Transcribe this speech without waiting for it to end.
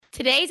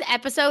Today's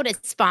episode is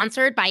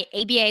sponsored by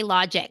ABA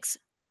Logics.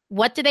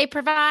 What do they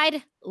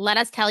provide? Let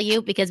us tell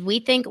you, because we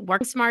think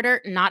working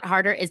smarter, not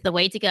harder is the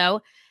way to go.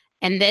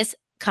 And this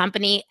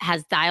company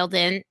has dialed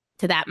in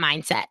to that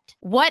mindset.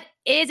 What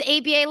is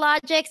ABA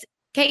Logics?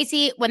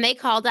 Casey, when they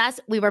called us,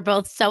 we were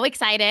both so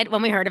excited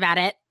when we heard about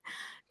it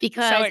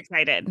because so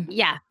excited.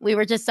 Yeah, we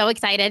were just so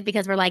excited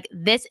because we're like,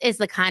 this is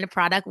the kind of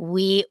product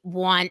we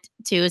want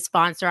to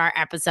sponsor our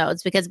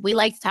episodes, because we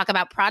like to talk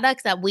about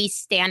products that we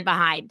stand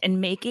behind. And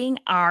making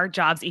our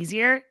jobs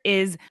easier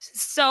is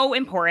so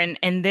important.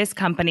 And this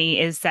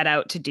company is set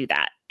out to do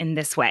that in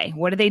this way.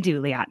 What do they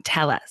do, Liat?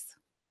 Tell us.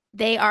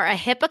 They are a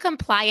HIPAA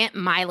compliant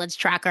mileage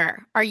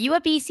tracker. Are you a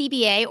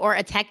BCBA or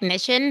a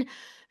technician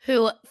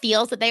who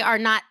feels that they are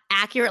not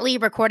accurately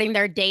recording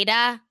their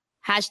data?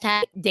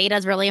 Hashtag data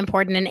is really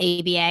important in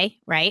ABA,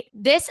 right?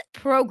 This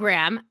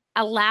program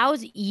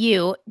allows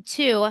you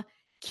to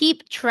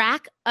keep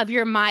track of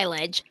your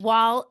mileage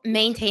while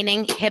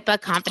maintaining HIPAA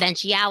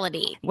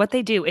confidentiality. What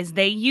they do is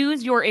they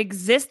use your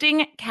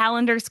existing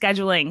calendar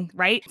scheduling,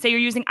 right? Say you're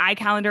using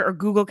iCalendar or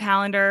Google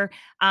Calendar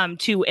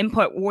to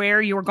input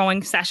where you're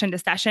going session to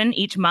session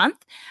each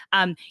month.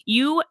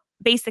 You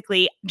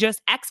basically just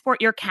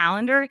export your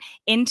calendar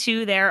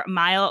into their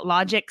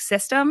MileLogix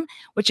system,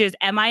 which is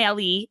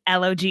MileLogix,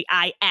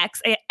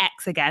 X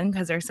again,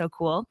 because they're so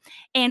cool.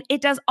 And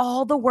it does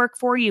all the work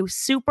for you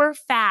super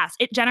fast.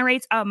 It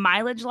generates a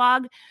mileage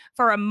log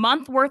for a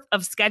month worth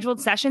of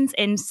scheduled sessions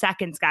in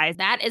seconds, guys.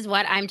 That is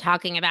what I'm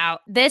talking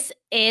about. This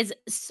is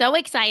so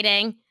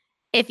exciting.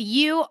 If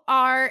you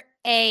are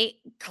a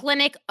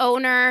clinic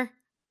owner,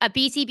 a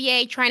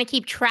BCBA trying to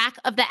keep track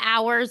of the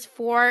hours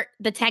for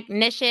the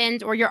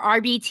technicians or your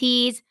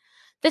RBTs,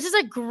 this is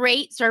a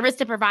great service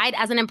to provide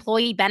as an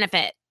employee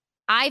benefit.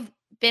 I've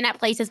been at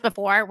places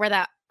before where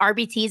the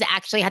RBTs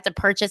actually had to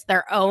purchase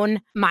their own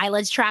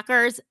mileage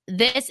trackers.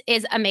 This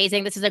is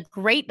amazing. This is a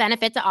great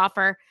benefit to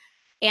offer.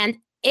 And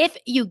if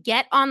you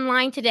get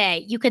online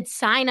today, you could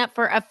sign up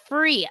for a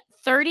free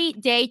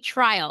 30-day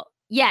trial.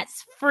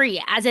 Yes,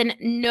 free, as in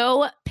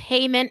no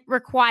payment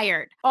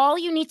required. All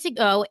you need to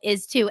go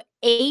is to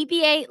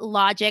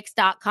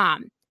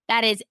abalogix.com.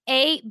 That is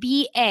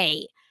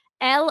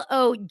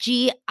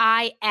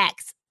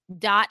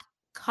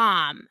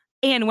abalogix.com.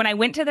 And when I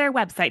went to their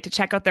website to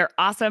check out their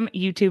awesome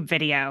YouTube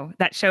video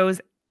that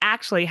shows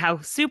actually how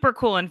super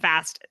cool and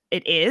fast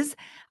it is,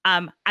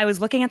 I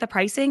was looking at the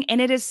pricing and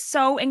it is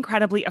so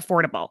incredibly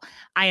affordable.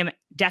 I am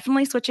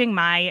definitely switching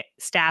my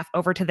staff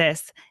over to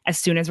this as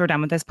soon as we're done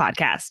with this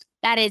podcast.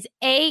 That is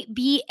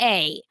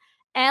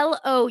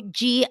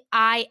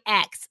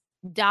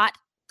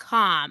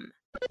abalogix.com.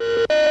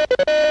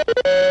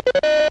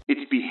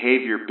 It's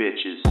behavior,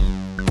 bitches.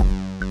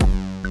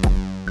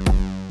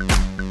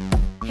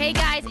 Hey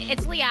guys,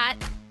 it's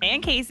Liat.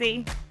 And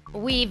Casey.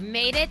 We've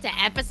made it to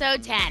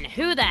episode 10.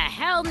 Who the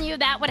hell knew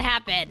that would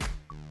happen?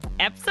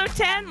 Episode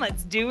 10,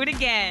 let's do it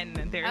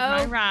again. There's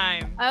my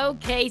rhyme. Oh,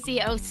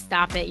 Casey. Oh,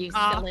 stop it. You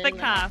Off the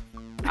cuff.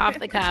 Off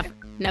the cuff.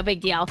 No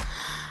big deal.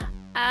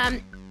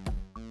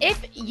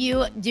 If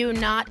you do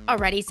not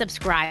already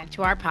subscribe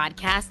to our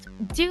podcast,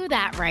 do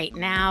that right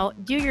now.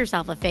 Do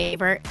yourself a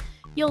favor.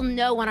 You'll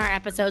know when our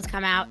episodes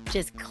come out.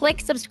 Just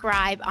click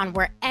subscribe on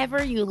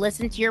wherever you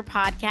listen to your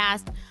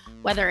podcast,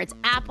 whether it's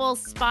Apple,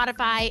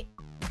 Spotify,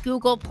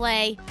 Google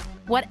Play,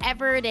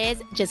 whatever it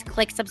is, just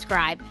click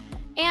subscribe.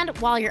 And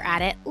while you're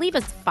at it, leave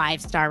us a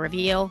 5-star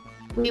review.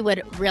 We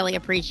would really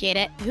appreciate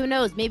it. Who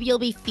knows? Maybe you'll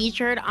be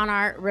featured on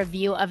our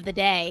review of the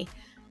day.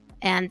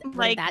 And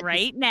right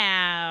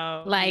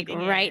now. We're Guys,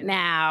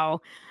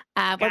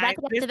 about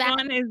to get to that.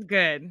 This one is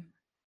good.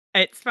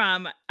 It's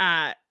from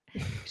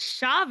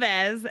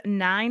Chavez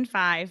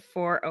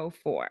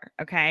 95404.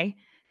 Okay.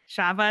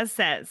 Chavez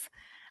says,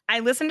 I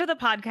listen to the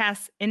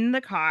podcast in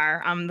the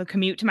car on the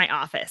commute to my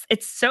office.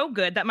 It's so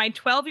good that my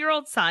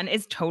 12-year-old son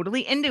is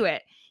totally into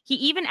it. He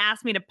even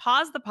asked me to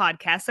pause the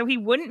podcast so he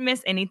wouldn't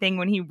miss anything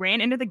when he ran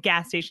into the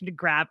gas station to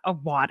grab a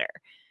water.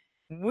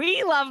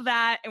 We love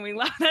that. And we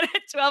love that a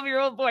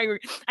 12-year-old boy.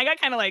 I got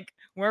kind of like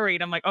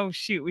worried. I'm like, oh,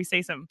 shoot, we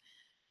say some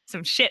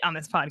shit on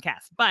this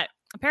podcast. But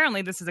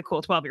apparently this is a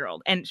cool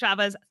 12-year-old. And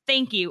Chavez,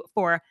 thank you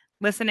for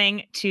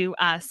listening to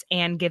us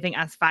and giving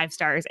us 5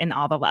 stars and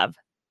all the love.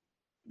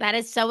 That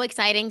is so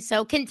exciting.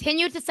 So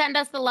continue to send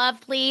us the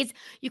love, please.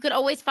 You could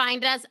always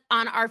find us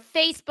on our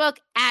Facebook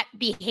at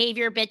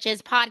Behavior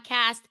Bitches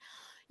Podcast.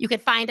 You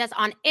could find us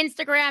on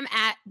Instagram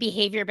at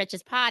Behavior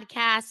Bitches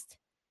Podcast.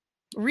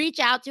 Reach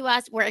out to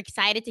us. We're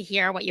excited to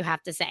hear what you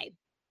have to say.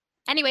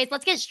 Anyways,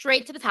 let's get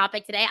straight to the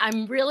topic today.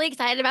 I'm really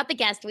excited about the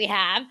guest we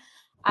have.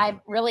 I've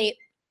really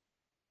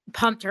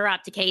pumped her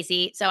up to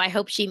Casey, so I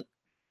hope she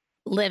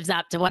lives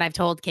up to what I've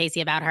told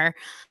Casey about her.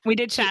 We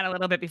did chat a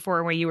little bit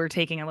before where you were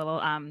taking a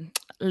little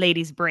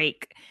ladies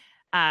break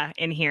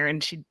in here,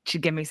 and she'd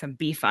give me some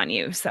beef on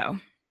you. So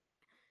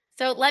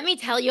let me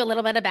tell you a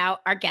little bit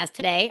about our guest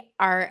today.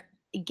 Our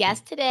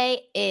guest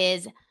today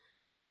is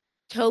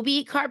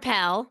Toby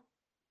Carpel.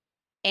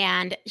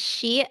 And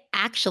she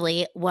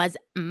actually was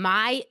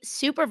my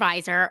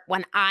supervisor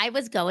when I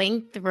was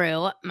going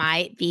through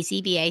my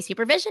BCBA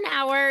supervision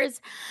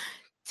hours.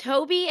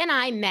 Toby and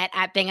I met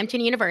at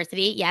Binghamton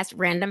University. Yes,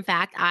 random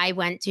fact. I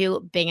went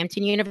to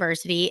Binghamton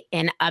University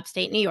in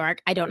upstate New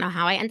York. I don't know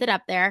how I ended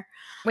up there.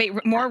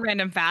 Wait, more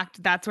random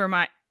fact. That's where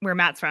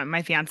Matt's from,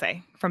 my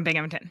fiance from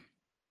Binghamton.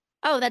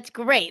 Oh, that's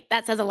great.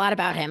 That says a lot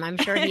about him. I'm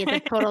sure he is a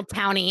total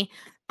townie.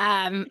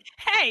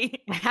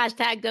 Hey,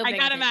 Hashtag go I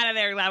got Binghamton. him out of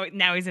there.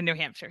 Now he's in New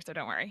Hampshire, so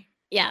don't worry.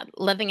 Yeah,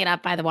 living it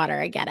up by the water.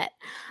 I get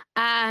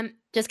it.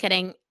 Just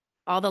kidding.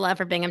 All the love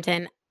for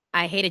Binghamton.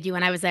 I hated you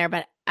when I was there,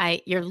 but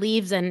your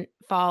leaves and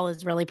fall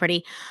is really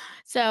pretty.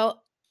 So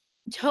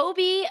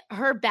Toby,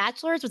 her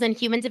bachelor's was in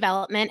human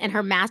development and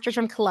her master's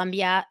from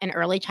Columbia in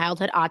early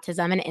childhood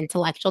autism and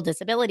intellectual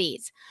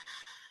disabilities.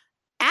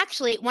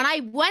 Actually, when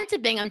I went to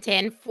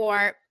Binghamton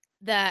for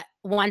the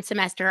one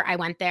semester I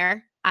went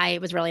there, I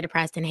was really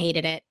depressed and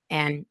hated it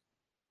and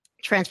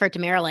transferred to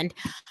Maryland.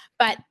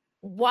 But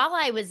while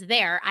I was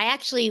there, I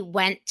actually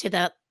went to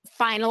the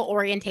final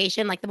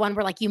orientation, like the one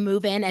where like you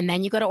move in and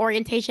then you go to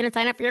orientation and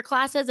sign up for your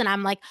classes. And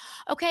I'm like,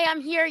 okay,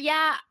 I'm here.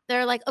 Yeah.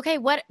 They're like, okay,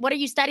 what are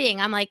you studying?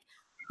 I'm like,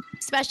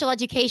 special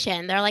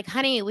education. They're like,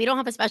 honey, we don't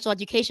have a special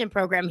education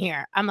program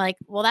here. I'm like,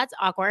 well, that's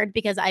awkward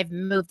because I've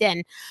moved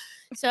in.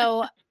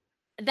 So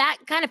that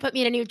kind of put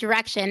me in a new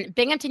direction.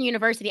 Binghamton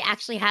University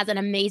actually has an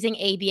amazing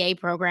ABA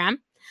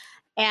program.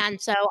 And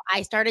so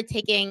I started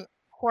taking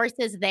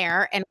courses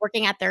there and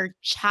working at their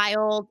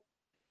child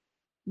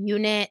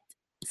unit,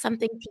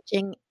 something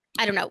teaching.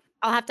 I don't know.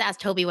 I'll have to ask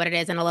Toby what it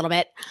is in a little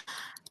bit.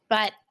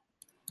 But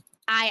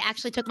I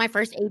actually took my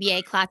first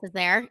ABA classes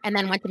there and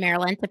then went to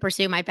Maryland to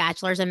pursue my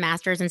bachelor's and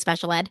master's in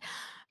special ed.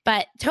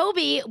 But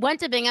Toby went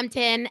to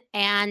Binghamton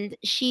and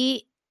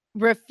she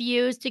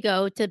refused to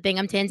go to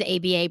Binghamton's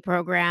ABA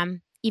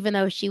program, even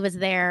though she was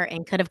there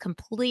and could have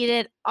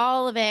completed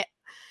all of it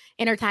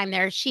in her time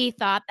there. She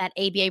thought that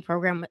ABA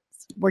programs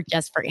were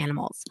just for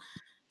animals.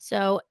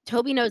 So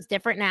Toby knows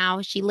different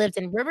now. She lives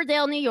in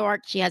Riverdale, New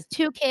York. She has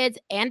 2 kids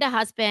and a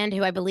husband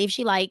who I believe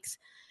she likes.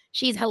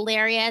 She's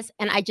hilarious.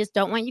 And I just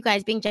don't want you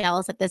guys being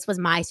jealous that this was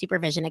my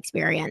supervision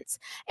experience.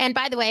 And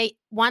by the way,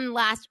 one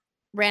last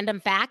random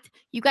fact,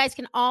 you guys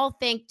can all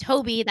thank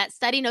Toby that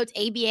Study Notes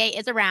ABA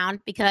is around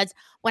because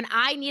when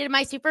I needed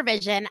my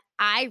supervision,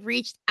 I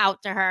reached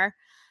out to her.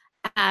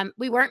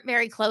 We weren't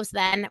very close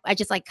then. I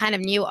just like kind of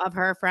knew of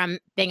her from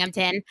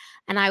Binghamton.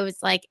 And I was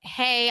like,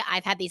 hey,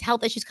 I've had these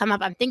health issues come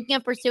up. I'm thinking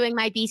of pursuing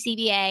my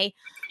BCBA.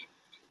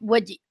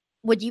 Would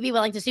you be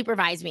willing to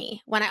supervise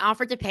me? When I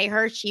offered to pay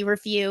her, she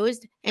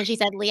refused. And she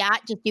said,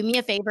 Liat, just do me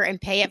a favor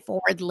and pay it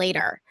forward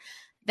later.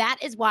 That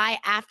is why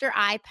after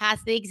I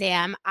passed the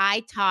exam,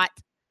 I taught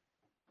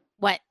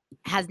what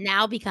has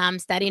now become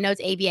Study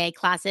Notes ABA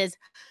classes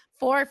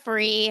for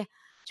free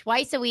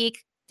twice a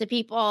week to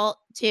people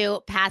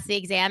to pass the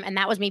exam. And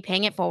that was me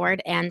paying it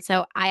forward. And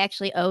so I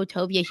actually owe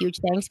Toby a huge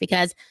thanks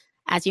because,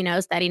 as you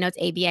know, Study Notes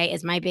ABA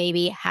is my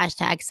baby.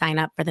 Hashtag sign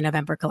up for the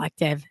November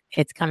Collective.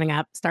 It's coming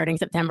up starting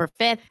September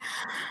 5th.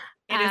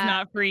 It is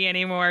not free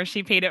anymore.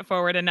 She paid it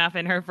forward enough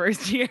in her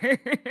first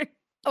year.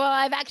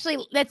 Well,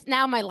 that's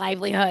now my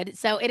livelihood.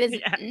 So it is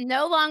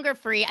no longer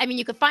free. I mean,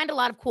 you can find a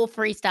lot of cool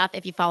free stuff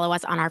if you follow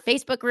us on our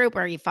Facebook group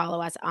or you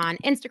follow us on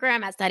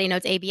Instagram at Study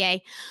Notes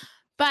ABA.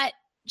 But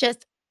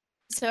just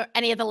so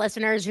any of the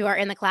listeners who are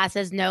in the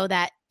classes know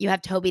that you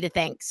have Toby to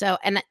thank. So,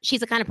 and she's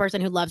the kind of person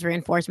who loves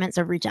reinforcement.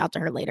 So reach out to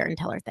her later and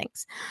tell her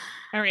thanks.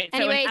 All right.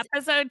 Anyways, so in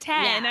episode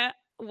 10,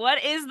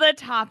 what is the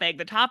topic?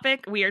 The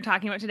topic we are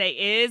talking about today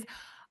is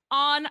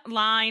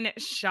online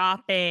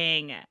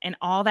shopping and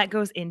all that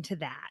goes into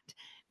that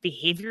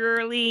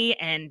behaviorally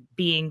and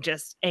being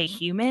just a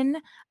human.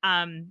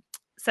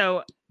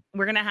 So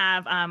we're going to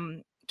have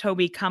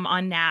Toby come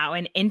on now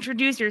and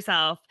introduce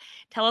yourself.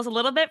 Tell us a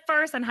little bit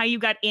first on how you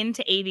got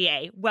into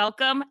ABA.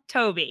 Welcome,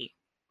 Toby.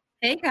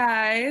 Hey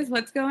guys,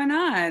 what's going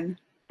on?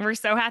 We're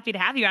so happy to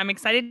have you. I'm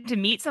excited to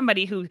meet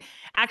somebody who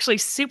actually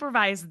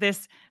supervised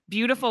this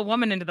beautiful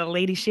woman into the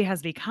lady she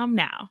has become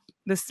now,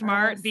 the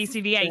smart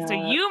BCBA. Yeah. So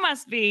you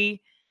must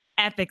be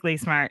epically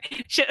smart.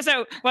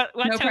 So what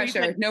no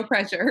pressure, no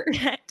pressure.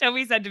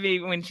 Toby said to me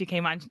when she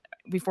came on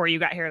before you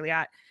got here,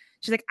 Liat,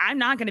 she's like, I'm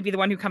not going to be the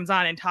one who comes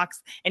on and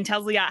talks and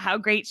tells Liat how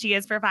great she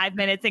is for 5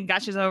 minutes and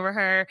gushes over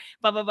her,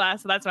 blah, blah, blah.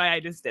 So that's why I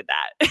just did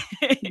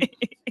that.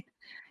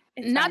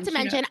 Not to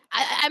mention,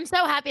 I'm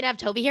so happy to have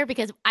Toby here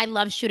because I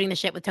love shooting the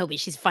shit with Toby.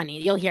 She's funny.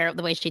 You'll hear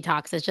the way she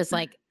talks. It's just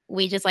like,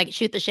 we just like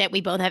shoot the shit.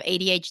 We both have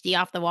ADHD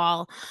off the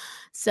wall.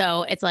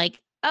 So it's like,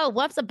 oh,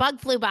 whoops, a bug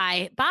flew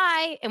by.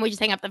 Bye. And we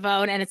just hang up the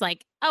phone. And it's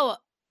like, oh,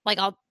 like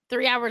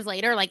 3 hours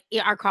later, like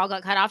our call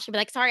got cut off. She'll be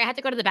like, sorry, I had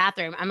to go to the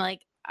bathroom. I'm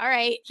like, all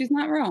right. She's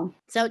not wrong.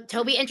 So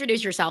Toby,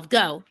 introduce yourself.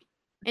 Go.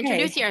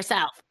 Introduce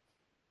yourself.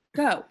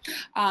 Go.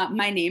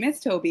 My name is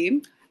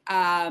Toby.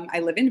 I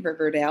live in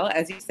Riverdale,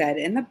 as you said,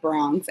 in the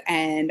Bronx,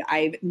 and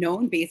I've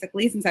known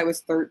basically since I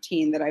was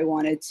 13 that I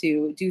wanted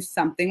to do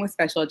something with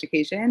special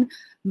education.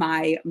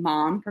 My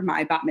mom, for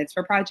my bat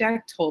mitzvah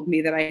project, told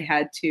me that I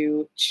had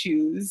to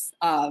choose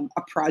a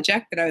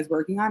project that I was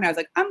working on. I was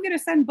like, I'm going to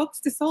send books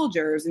to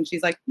soldiers. And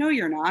she's like, no,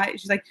 you're not.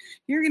 She's like,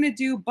 you're going to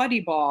do buddy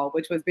ball,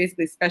 which was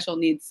basically special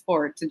needs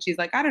sports. And she's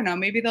like, I don't know,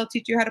 maybe they'll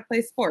teach you how to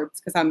play sports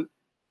because I'm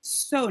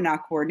so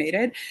not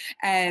coordinated.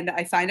 And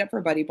I signed up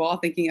for buddy ball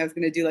thinking I was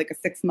going to do like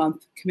a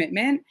 6-month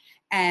commitment.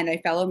 And I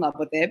fell in love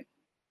with it.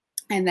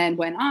 And then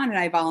went on and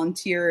I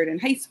volunteered in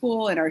high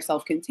school in our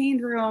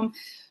self-contained room,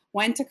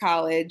 went to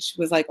college,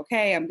 was like,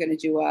 okay, I'm going to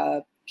do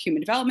a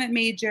human development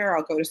major.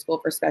 I'll go to school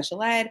for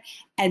special ed.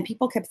 And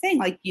people kept saying,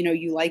 like, you know,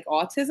 you like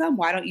autism.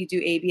 Why don't you do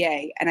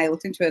ABA? And I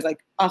looked into it as like,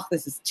 oh,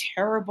 this is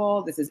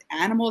terrible. This is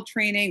animal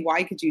training.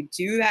 Why could you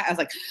do that? I was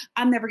like,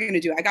 I'm never going to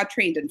do it. I got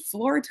trained in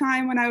floor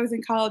time when I was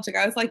in college. Like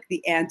I was like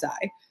the anti.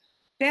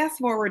 Fast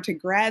forward to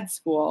grad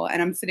school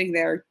and I'm sitting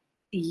there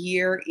a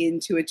year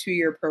into a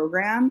 2-year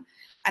program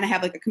and I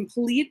have like a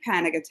complete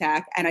panic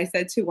attack. And I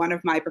said to one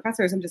of my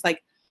professors, I'm just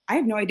like, I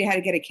have no idea how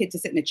to get a kid to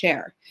sit in a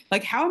chair.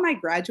 Like, how am I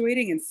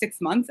graduating in 6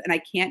 months and I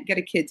can't get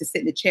a kid to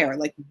sit in a chair?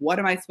 Like, what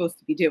am I supposed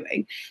to be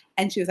doing?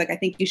 And she was like, I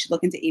think you should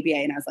look into ABA.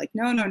 And I was like,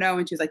 no.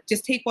 And she was like,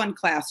 just take one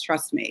class,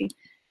 trust me.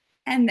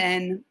 And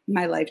then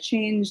my life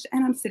changed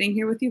and I'm sitting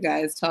here with you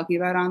guys talking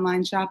about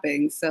online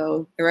shopping.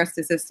 So the rest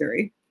is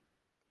history.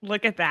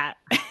 Look at that.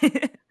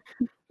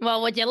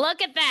 Well, would you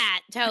look at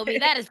that, Toby?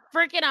 That is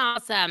freaking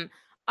awesome.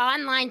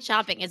 Online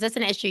shopping. Is this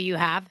an issue you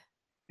have?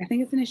 I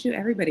think it's an issue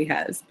everybody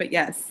has. But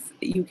yes,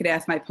 you could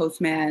ask my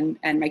postman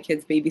and my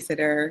kid's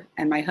babysitter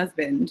and my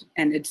husband,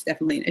 and it's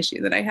definitely an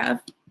issue that I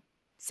have.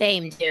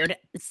 Same, dude.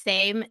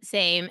 Same.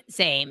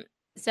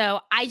 So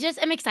I just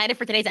am excited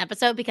for today's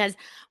episode because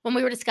when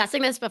we were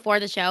discussing this before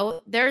the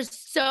show, there's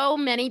so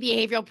many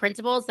behavioral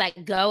principles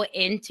that go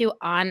into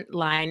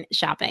online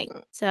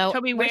shopping. So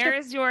Toby,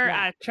 where's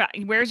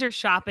your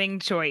shopping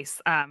choice?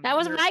 That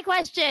was my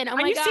question. Oh Are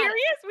my you God. serious?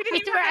 We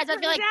didn't even have that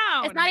written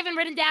down. It's not even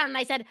written down. And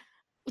I said,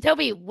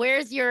 Toby,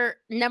 where's your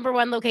number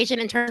one location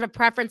in terms of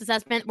preference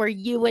assessment where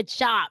you would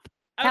shop?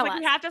 I was like,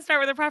 we have to start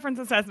with a preference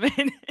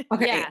assessment.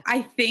 Okay, Yeah.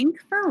 I think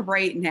for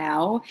right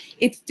now,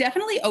 it's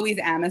definitely always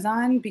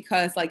Amazon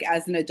because, like,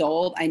 as an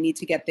adult, I need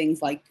to get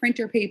things like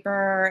printer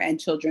paper and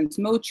children's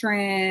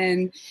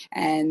Motrin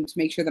and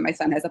make sure that my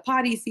son has a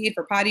potty seat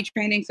for potty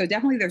training. So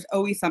definitely there's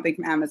always something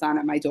from Amazon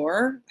at my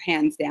door,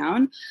 hands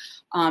down.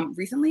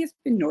 Recently, it's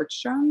been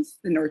Nordstrom's.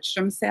 The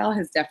Nordstrom sale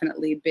has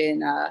definitely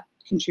been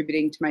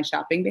contributing to my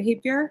shopping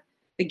behavior.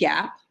 The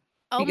Gap.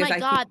 Oh my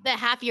God, the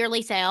half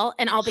yearly sale,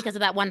 and all because of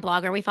that one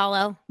blogger we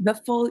follow.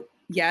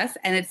 Yes,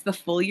 and it's the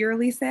full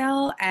yearly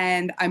sale,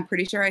 and I'm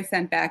pretty sure I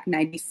sent back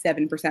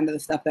 97% of the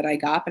stuff that I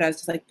got, but I was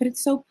just like, but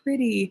it's so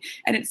pretty,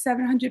 and it's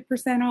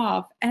 700%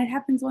 off, and it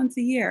happens once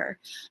a year.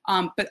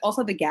 But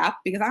also the Gap,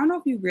 because I don't know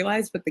if you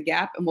realize with the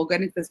Gap, and we'll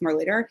get into this more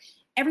later,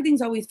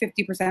 everything's always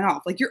 50%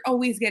 off. Like, you're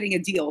always getting a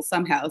deal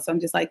somehow, so I'm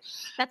just like,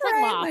 that's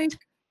like Loft.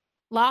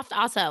 Loft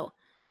also.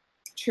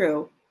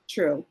 True.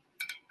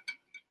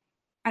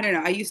 I don't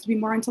know. I used to be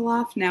more into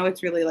Loft. Now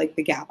it's really like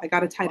the Gap. I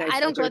got a tie-dye. I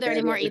don't go there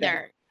anymore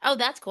either. Oh,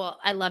 that's cool.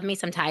 I love me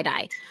some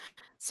tie-dye.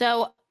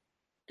 So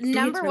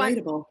number one.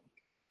 Relatable.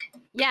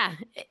 Yeah,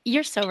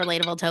 you're so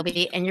relatable,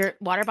 Toby. And your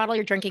water bottle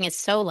you're drinking is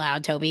so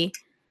loud, Toby.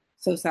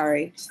 So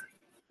sorry.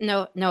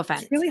 No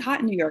offense. It's really hot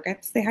in New York. I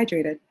have to stay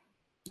hydrated.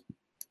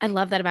 I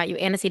love that about you.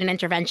 Antecedent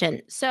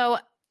intervention. So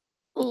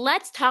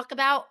let's talk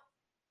about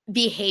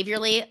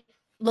behaviorally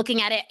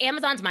looking at it.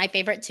 Amazon's my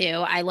favorite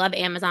too. I love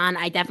Amazon.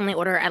 I definitely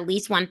order at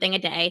least one thing a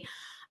day.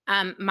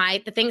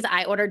 The things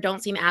I order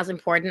don't seem as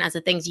important as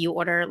the things you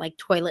order, like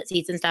toilet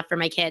seats and stuff for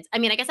my kids. I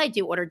mean, I guess I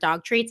do order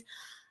dog treats,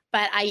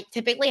 but I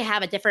typically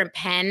have a different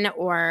pen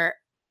or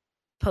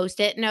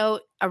Post-it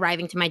note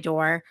arriving to my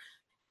door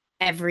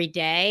every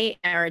day,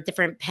 or a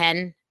different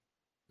pen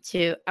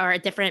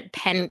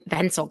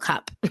pencil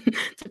cup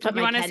to put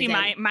You my want to see in.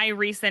 my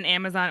recent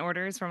Amazon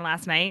orders from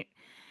last night?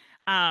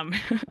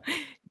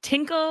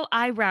 Tinkle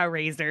eyebrow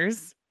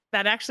razors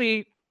that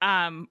actually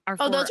are those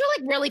are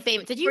like really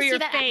famous. Did you see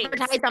that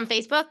advertised on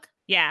Facebook?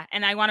 Yeah,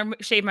 and I want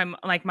to shave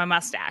my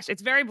mustache.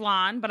 It's very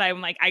blonde, but I'm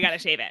like, I gotta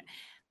shave it.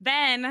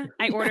 Then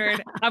I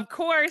ordered, of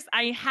course,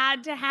 I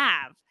had to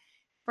have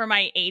for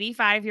my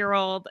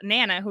 85-year-old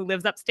Nana who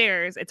lives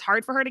upstairs. It's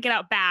hard for her to get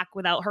out back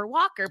without her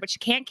walker, but she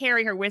can't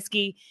carry her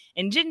whiskey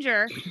and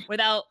ginger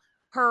without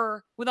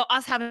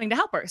us having to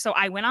help her. So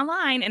I went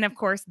online, and of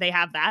course they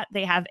have that.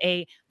 They have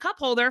a cup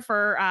holder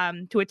for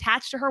to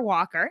attach to her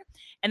walker,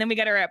 and then we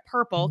get her a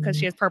purple, because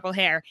she has purple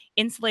hair,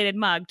 insulated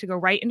mug to go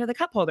right into the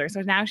cup holder.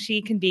 So now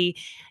she can be.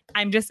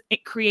 I'm just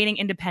creating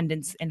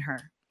independence in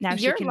her. Now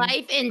your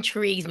life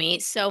intrigues me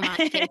so much,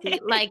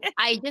 Casey. Like,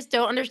 I just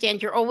don't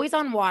understand. You're always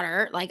on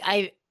water. Like,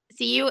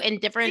 see you in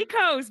different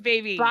Seacoast,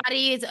 baby.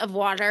 bodies of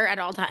water at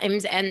all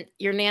times. And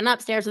your Nana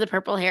upstairs with the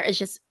purple hair is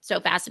just so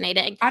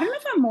fascinating. I don't know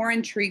if I'm more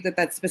intrigued that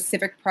that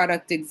specific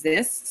product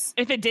exists.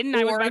 If it didn't,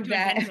 I was Or about to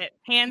that- invent it.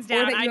 Hands Or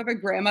down. that you have a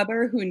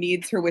grandmother who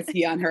needs her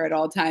whiskey on her at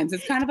all times.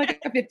 It's kind of like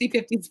a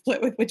 50-50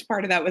 split with which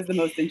part of that was the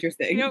most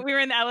interesting. You know, we were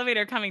in the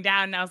elevator coming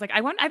down, and I was like,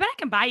 I bet I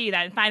can buy you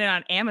that and find it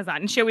on Amazon.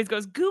 And she always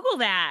goes, Google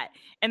that.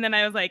 And then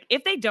I was like,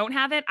 if they don't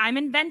have it, I'm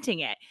inventing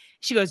it.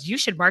 She goes, you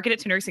should market it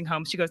to nursing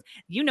homes. She goes,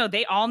 you know,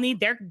 they all need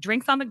their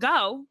drinks on the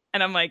go.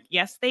 And I'm like,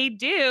 yes, they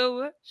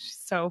do.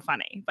 So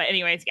funny. But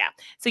anyways, yeah.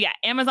 So yeah,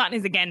 Amazon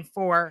is again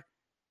for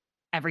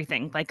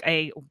everything, like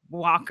a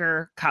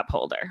Walker cup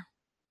holder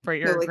for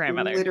your So, like,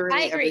 grandmother. literally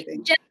I agree.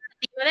 everything. Just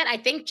with it, I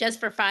think just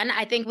for fun,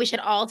 I think we should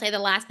all say the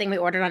last thing we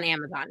ordered on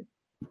Amazon.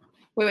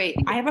 Wait.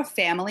 I have a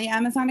family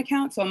Amazon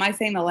account. So am I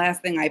saying the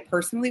last thing I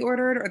personally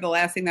ordered or the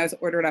last thing that was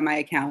ordered on my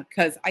account?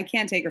 Because I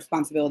can't take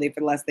responsibility for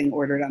the last thing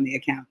ordered on the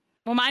account.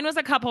 Well, mine was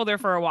a cup holder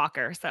for a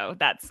walker. So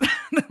that's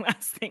the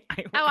last thing I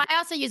ordered. Oh, I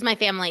also use my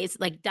family's,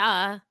 like,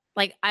 duh.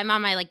 Like, I'm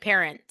on my, like,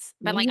 parents,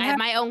 but, like, I Yeah. have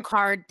my own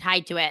card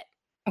tied to it.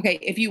 Okay,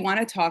 if you want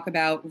to talk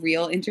about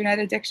real internet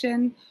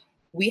addiction,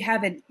 we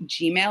have a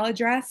Gmail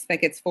address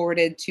that gets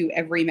forwarded to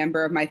every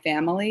member of my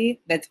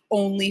family that's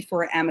only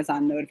for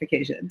Amazon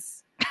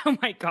notifications. Oh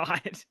my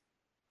God.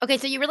 Okay,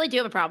 so you really do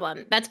have a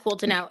problem. That's cool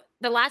to know.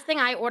 The last thing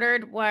I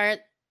ordered were,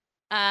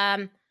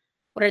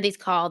 what are these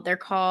called? They're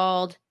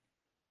called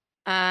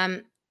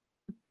a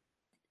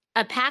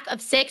pack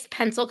of 6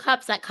 pencil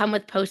cups that come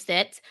with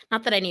Post-its.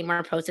 Not that I need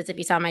more Post-its if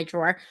you saw my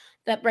drawer.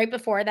 That right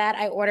before that,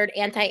 I ordered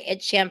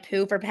anti-itch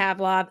shampoo for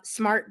Pavlov,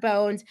 Smart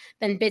Bones,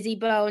 then Busy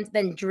Bones,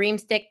 then Dream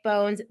Stick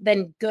Bones,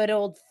 then Good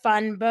Old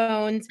Fun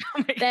Bones,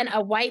 Oh my then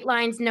a White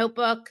Lines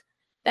notebook,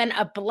 then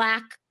a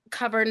black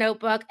cover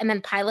notebook, and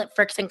then Pilot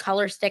Friction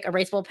color stick,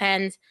 erasable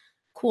pens,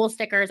 cool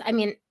stickers. I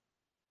mean,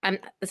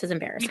 this is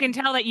embarrassing. You can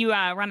tell that you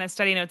run a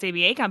Study Notes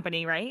ABA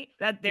company, right?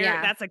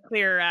 Yeah. That's a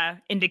clear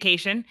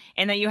indication,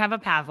 and that you have a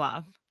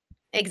Pavlov.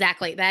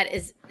 Exactly. That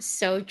is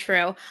so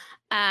true.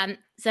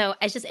 So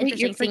it's just Wait,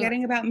 interesting you're seeing.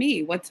 forgetting about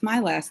me. What's my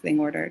last thing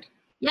ordered?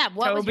 Yeah,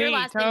 what was your Toby,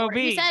 last thing ordered?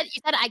 You Toby.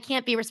 said I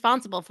can't be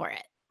responsible for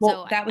it.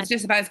 Well, So that was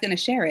just if I was going to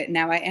share it.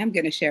 Now I am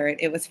going to share it.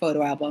 It was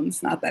photo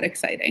albums. Not that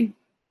exciting.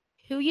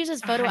 who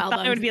uses photo I albums?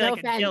 thought it would be No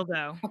like offense. a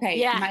dildo. Okay.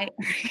 Yeah.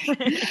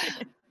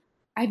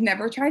 I've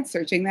never tried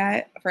searching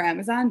that for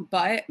Amazon,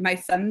 but my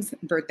son's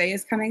birthday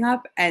is coming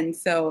up. And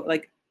so,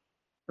 like,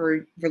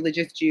 for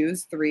religious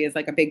Jews, 3 is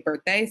like a big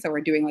birthday. So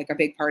we're doing like a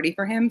big party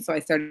for him. So I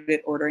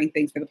started ordering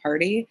things for the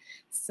party.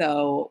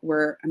 So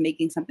I'm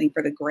making something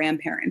for the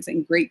grandparents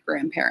and great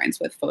grandparents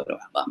with photo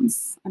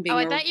albums. Oh,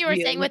 I thought you were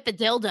saying with the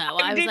dildo.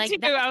 I was did like, too.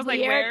 that's I was like,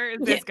 weird. where is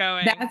this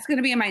going? That's going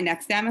to be in my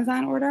next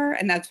Amazon order,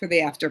 and that's for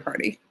the after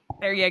party.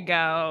 There you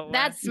go.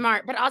 That's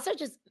smart. But also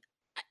just,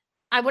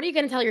 what are you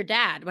going to tell your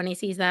dad when he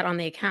sees that on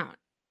the account?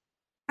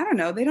 I don't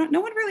know.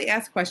 No one really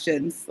asks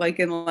questions, like,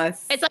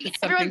 unless It's like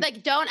everyone's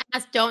like, don't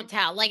ask, don't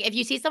tell. Like if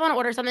you see someone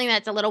order something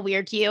that's a little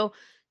weird to you,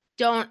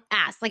 don't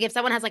ask. Like if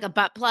someone has like a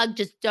butt plug,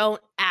 just don't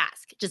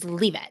ask. Just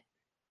leave it.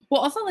 Well,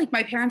 also, like,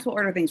 my parents will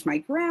order things for my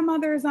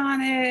grandmother's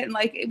on it, and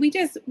like we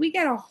get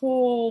a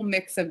whole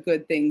mix of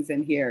good things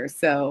in here.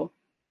 So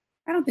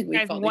I don't think we.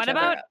 Guys, what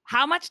about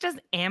how much does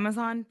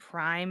Amazon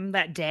Prime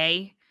that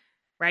day,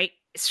 right,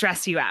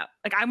 stress you out?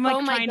 Like I'm like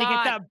Oh my trying to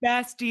get God. the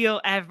best deal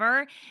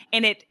ever,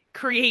 and it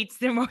creates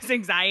the most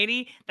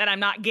anxiety that I'm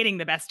not getting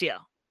the best deal.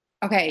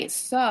 Okay,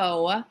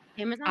 so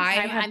Amazon I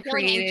Prime, have I'm feeling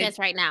created- anxious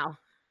right now.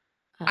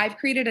 I've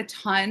created a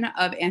ton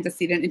of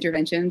antecedent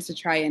interventions to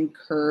try and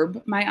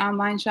curb my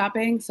online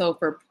shopping. So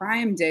for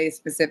Prime Day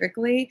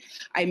specifically,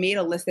 I made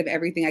a list of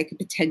everything I could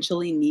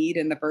potentially need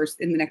in the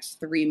next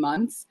 3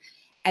 months.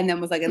 And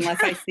then was like,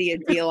 unless I see a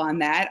deal on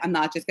that, I'm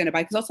not just going to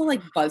buy. Because also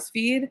like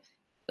BuzzFeed,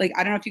 like,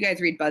 I don't know if you guys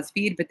read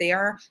BuzzFeed, but they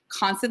are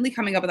constantly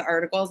coming up with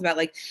articles about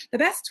like the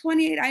best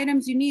 28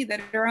 items you need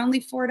that are only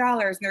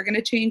 $4 and they're going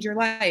to change your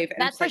life. And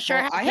That's it's for like,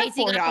 sure. well, I have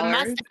Casey got the $4.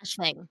 mustache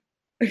thing.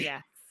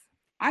 Yeah.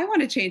 I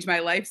want to change my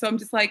life. So I'm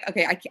just like,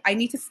 okay, I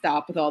need to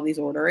stop with all these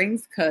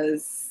orderings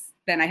because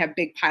then I have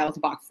big piles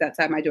of boxes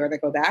outside my door that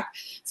go back.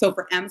 So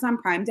for Amazon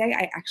Prime Day,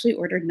 I actually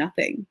ordered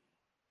nothing.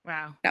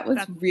 Wow. That was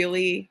That's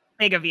really,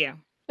 big of you.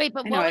 Wait,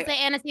 but I what know, was the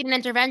antecedent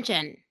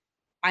intervention?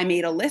 I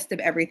made a list of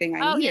everything I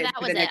Oh, yeah, needed that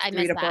for was the it. next I 3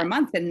 missed to 4 that.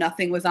 months, and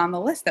nothing was on the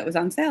list that was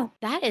on sale.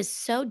 That is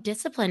so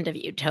disciplined of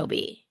you,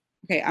 Toby.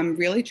 Okay, I'm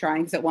really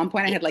trying because at one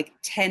point I had like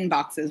 10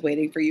 boxes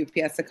waiting for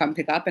UPS to come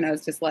pick up, and I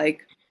was just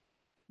like,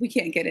 we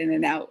can't get in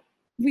and out.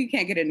 We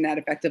can't get in and out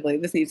effectively.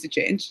 This needs to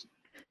change.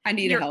 I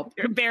need help.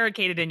 You're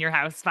barricaded in your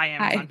house by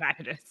Amazon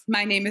packages.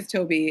 My name is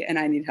Toby, and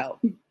I need help.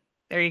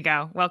 There you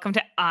go. Welcome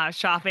to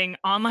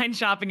Online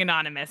Shopping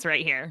Anonymous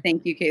right here.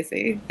 Thank you,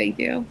 Casey. Thank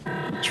you.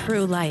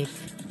 True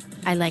life.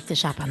 I like to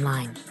shop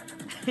online.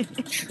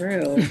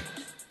 True.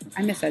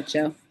 I miss that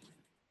show.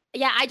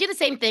 Yeah, I do the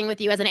same thing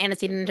with you as an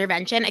antecedent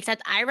intervention,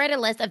 except I write a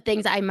list of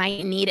things I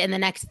might need in the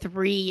next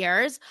 3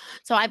 years.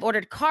 So I've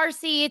ordered car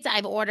seats,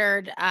 I've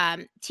ordered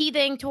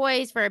teething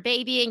toys for a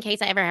baby in case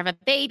I ever have a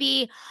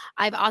baby.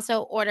 I've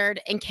also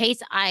ordered, in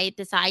case I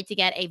decide to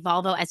get a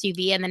Volvo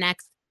SUV in the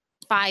next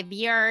 5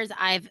 years,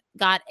 I've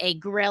got a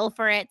grill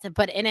for it to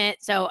put in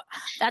it. So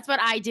that's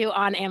what I do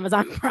on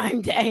Amazon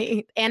Prime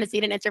Day,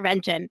 antecedent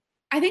intervention.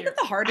 I think You're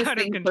that the hardest out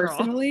of thing control.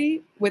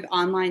 personally with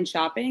online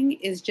shopping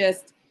is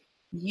just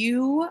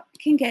you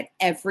can get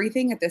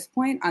everything at this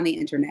point on the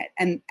internet.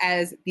 And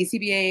as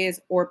BCBAs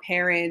or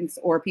parents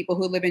or people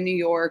who live in New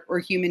York or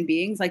human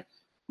beings, like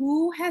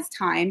who has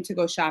time to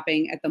go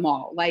shopping at the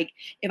mall? Like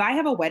if I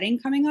have a wedding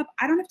coming up,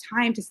 I don't have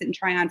time to sit and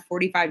try on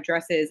 45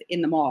 dresses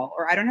in the mall,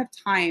 or I don't have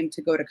time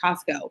to go to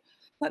Costco.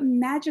 But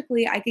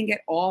magically, I can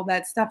get all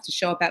that stuff to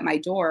show up at my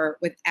door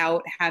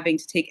without having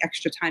to take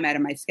extra time out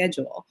of my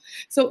schedule.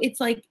 So it's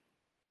like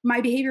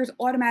my behavior is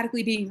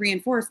automatically being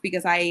reinforced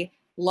because I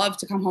love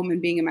to come home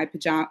and being in my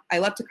pajama. I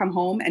love to come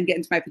home and get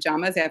into my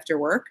pajamas after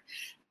work.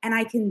 And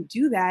I can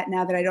do that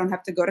now that I don't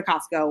have to go to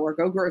Costco or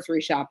go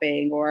grocery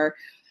shopping or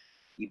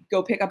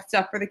go pick up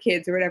stuff for the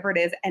kids or whatever it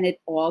is. And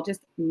it all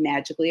just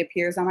magically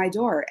appears on my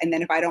door. And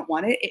then if I don't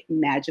want it, it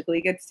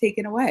magically gets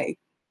taken away.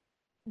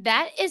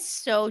 That is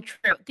so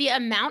true. The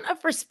amount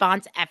of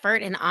response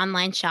effort in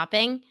online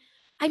shopping,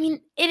 I mean,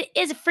 it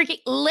is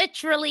freaking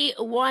literally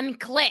one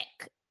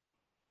click.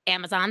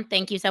 Amazon,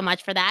 thank you so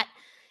much for that.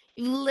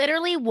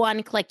 Literally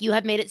one click. You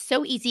have made it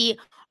so easy.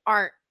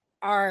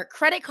 Our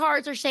credit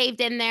cards are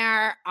saved in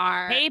there.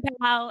 Our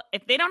PayPal,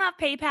 if they don't have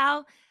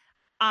PayPal,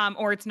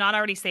 or it's not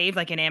already saved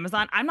like in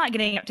Amazon, I'm not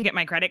getting up to get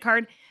my credit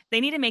card. They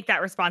need to make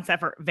that response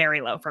effort very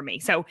low for me.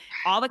 So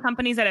all the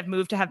companies that have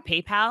moved to have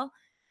PayPal,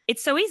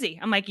 it's so easy.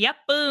 I'm like, yep,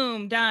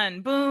 boom,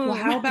 done, boom. Well,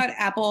 how about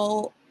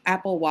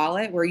Apple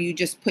Wallet, where you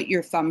just put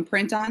your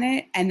thumbprint on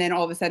it and then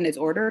all of a sudden it's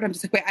ordered? I'm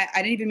just like, wait,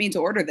 I didn't even mean to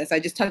order this. I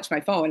just touched my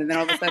phone. And then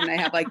all of a sudden I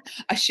have like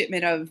a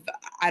shipment of,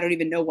 I don't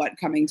even know what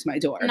coming to my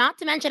door. Not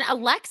to mention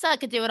Alexa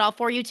could do it all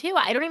for you too.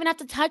 I don't even have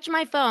to touch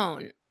my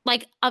phone.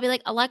 Like I'll be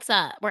like,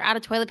 Alexa, we're out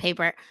of toilet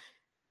paper.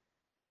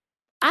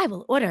 I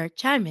will order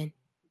Charmin.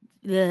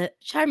 The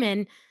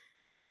Charmin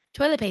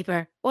toilet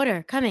paper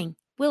order coming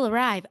will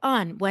arrive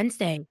on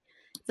Wednesday.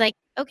 It's like,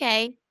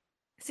 okay.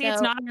 See, it's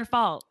So- not our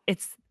fault.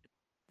 It's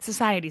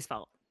society's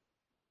fault.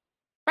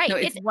 Right. No,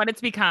 it's It's what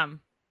it's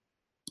become.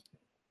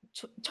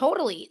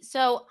 totally.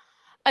 So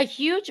a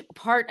huge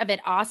part of it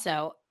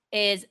also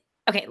is,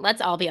 okay,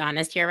 let's all be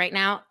honest here right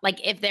now.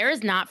 Like if there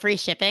is not free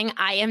shipping,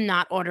 I am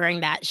not ordering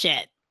that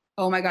shit.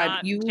 Oh my God.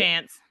 Not a You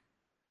chance.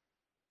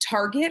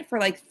 Target for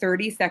like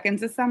 30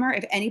 seconds this summer.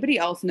 If anybody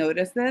else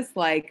noticed this,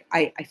 like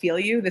I feel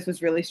you, this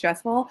was really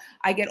stressful.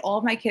 I get all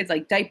of my kids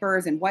like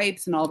diapers and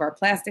wipes and all of our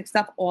plastic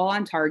stuff all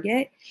on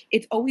Target.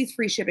 It's always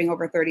free shipping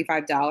over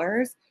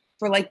 $35.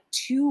 For like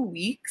 2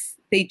 weeks,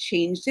 they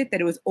changed it that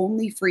it was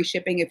only free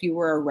shipping if you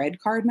were a Red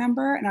Card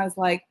member. And I was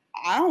like,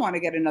 I don't want to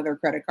get another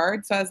credit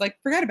card. So I was like,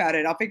 forget about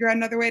it. I'll figure out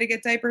another way to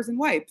get diapers and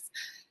wipes.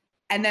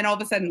 And then all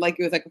of a sudden, like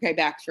it was like, okay,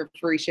 back for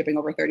free shipping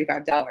over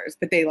 $35.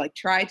 But they like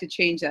tried to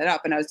change that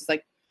up. And I was just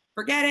like,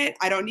 forget it.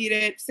 I don't need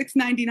it.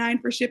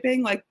 $6.99 for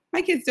shipping. Like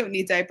my kids don't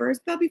need diapers.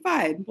 They'll be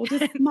fine. We'll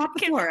just mop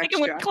the floor Make it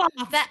with extra.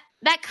 cloth.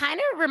 That kind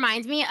of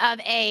reminds me of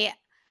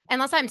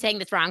unless I'm saying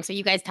this wrong, so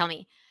you guys tell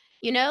me.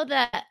 You know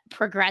the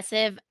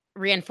progressive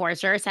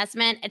reinforcer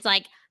assessment? It's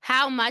like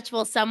how much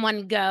will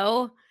someone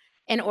go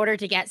in order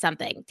to get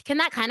something? Can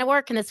that kind of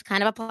work? Can this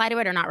kind of apply to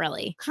it or not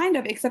really? Kind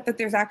of, except that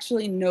there's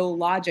actually no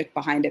logic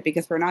behind it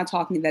because we're not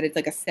talking that it's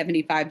like a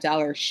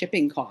 $75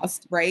 shipping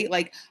cost, right?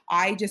 Like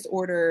I just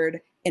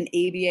ordered an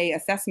ABA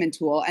assessment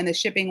tool and the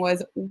shipping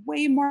was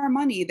way more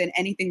money than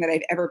anything that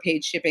I've ever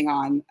paid shipping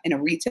on in a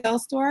retail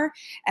store.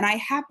 And I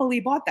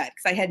happily bought that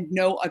because I had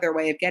no other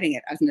way of getting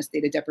it. I was in a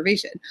state of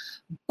deprivation.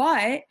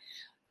 But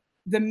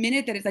the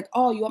minute that it's like,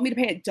 oh, you want me to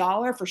pay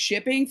 $1 for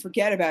shipping?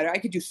 Forget about it. I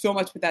could do so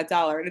much with that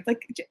dollar. And it's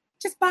like,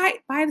 just buy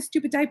the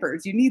stupid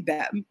diapers. You need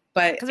them.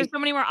 But Because there's so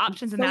many more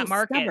options in so that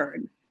market.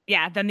 stubborn.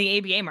 Yeah, than the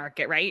ABA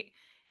market, right?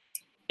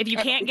 If you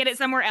can't get it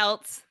somewhere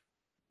else,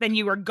 then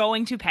you are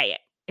going to pay it.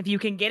 If you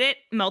can get it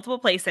multiple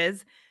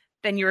places,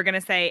 then you are going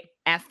to say,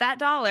 F that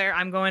dollar,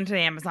 I'm going to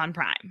Amazon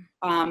Prime.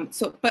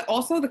 But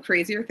also the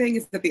crazier thing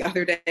is that the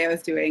other day I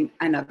was doing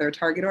another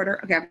Target order.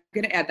 Okay, I'm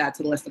going to add that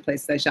to the list of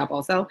places I shop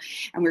also.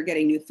 And we're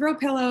getting new throw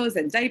pillows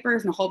and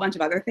diapers and a whole bunch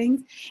of other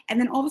things. And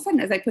then all of a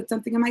sudden, as I put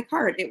something in my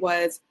cart, it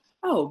was,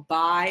 oh,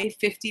 buy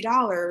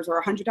 $50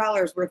 or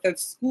 $100 worth of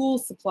school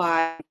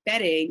supply,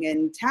 bedding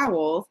and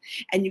towels,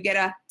 and you get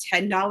a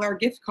 $10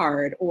 gift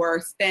card, or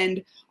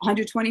spend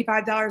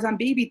 $125 on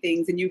baby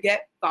things and you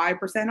get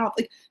 5% off,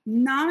 like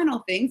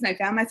nominal things. And I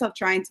found myself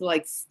trying to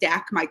like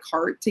stack my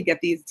cart to get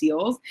these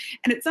deals.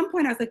 And at some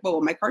point I was like, well,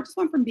 my cart just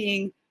went from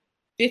being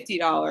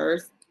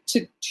 $50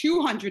 to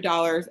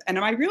 $200. And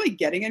am I really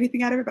getting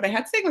anything out of it? But I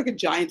had to take like a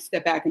giant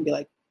step back and be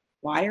like,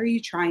 why are you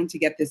trying to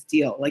get this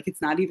deal? Like,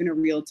 it's not even a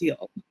real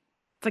deal.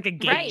 It's like a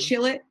game. Right.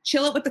 Chill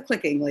it with the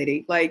clicking,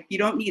 lady. Like, you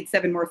don't need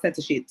 7 more sets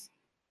of sheets.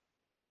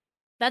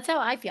 That's how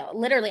I feel.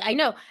 Literally, I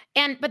know.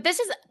 But this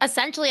is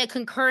essentially a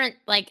concurrent,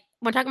 like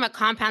when talking about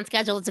compound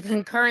schedule, it's a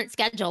concurrent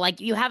schedule.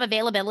 Like you have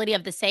availability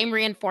of the same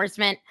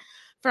reinforcement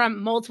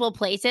from multiple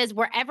places,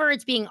 wherever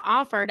it's being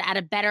offered at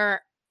a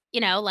better,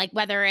 like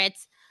whether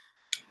it's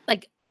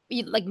like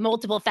like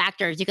multiple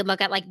factors. You could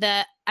look at like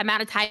the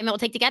amount of time it will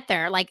take to get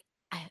there. Like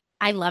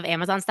I love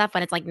Amazon stuff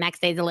when it's like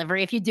next day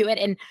delivery. If you do it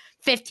in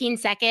 15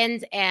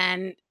 seconds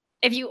and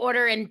if you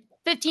order in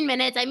 15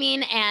 minutes,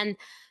 and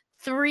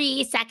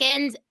 3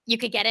 seconds, you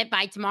could get it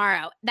by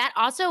tomorrow. That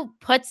also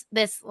puts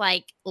this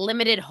like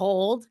limited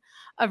hold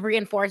of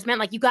reinforcement.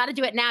 Like you got to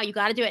do it now. You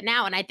got to do it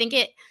now. And I think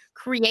it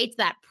creates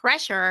that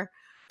pressure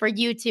for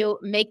you to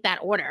make that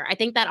order. I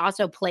think that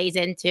also plays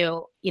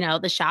into,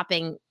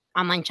 the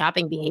online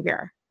shopping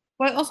behavior.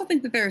 Well, I also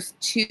think that there's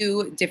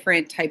two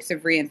different types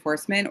of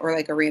reinforcement or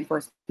like a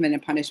reinforcement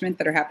and punishment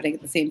that are happening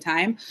at the same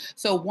time.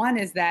 So one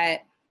is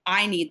that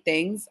I need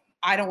things.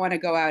 I don't want to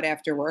go out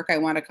after work. I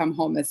want to come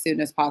home as soon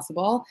as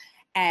possible.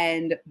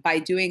 And by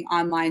doing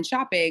online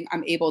shopping,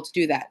 I'm able to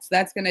do that. So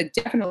that's going to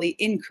definitely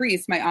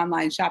increase my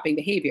online shopping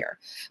behavior.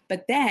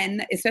 But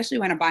then, especially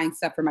when I'm buying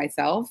stuff for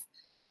myself,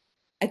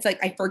 it's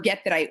like I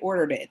forget that I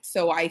ordered it.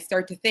 So I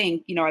start to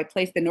think, I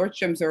placed the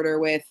Nordstrom's order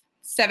with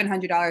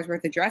 $700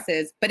 worth of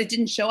dresses, but it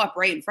didn't show up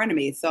right in front of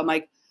me. So I'm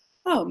like,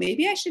 oh,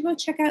 maybe I should go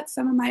check out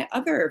some of my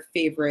other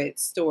favorite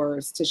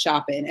stores to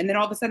shop in. And then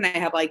all of a sudden I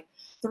have like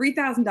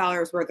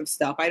 $3,000 worth of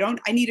stuff.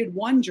 I needed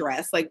one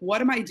dress. Like, what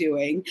am I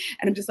doing?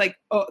 And I'm just like,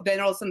 oh, then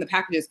all of a sudden the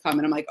packages come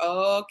and I'm like,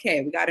 oh,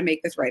 okay, we got to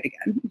make this right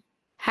again.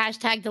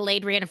 #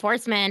 delayed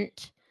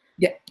reinforcement.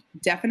 Yeah,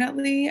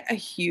 definitely a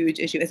huge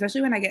issue,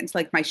 especially when I get into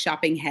like my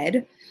shopping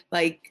head.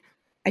 Like,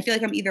 I feel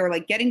like I'm either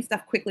like getting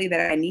stuff quickly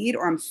that I need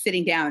or I'm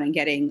sitting down and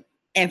getting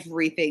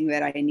everything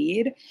that I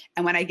need.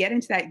 And when I get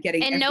into that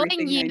getting and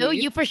knowing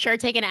you for sure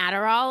take an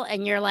Adderall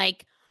and you're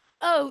like,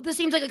 oh, this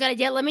seems like a good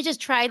idea. Let me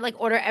just try like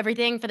order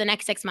everything for the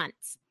next 6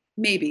 months.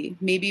 Maybe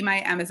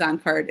my Amazon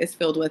cart is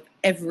filled with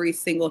every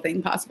single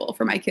thing possible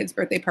for my kid's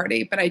birthday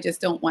party, but I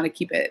just don't want to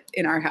keep it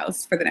in our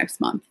house for the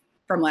next month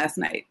from last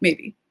night.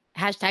 Maybe.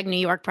 # New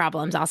York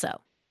problems also.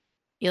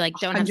 You like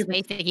don't 100%. Have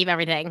space to keep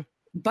everything.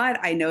 But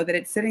I know that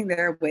it's sitting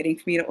there waiting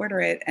for me to order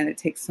it, and it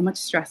takes so much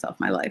stress off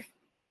my life.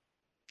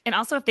 And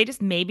also, if they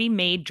just maybe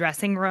made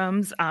dressing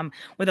rooms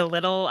with a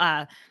little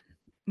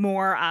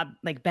more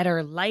like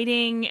better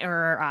lighting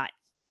or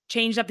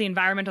changed up the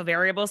environmental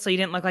variables so you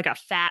didn't look like a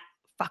fat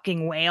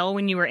fucking whale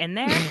when you were in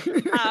there,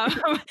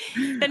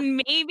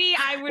 then maybe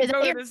I would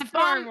go to the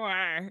store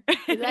more.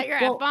 Is that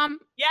your F-bomb?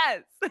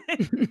 Yes.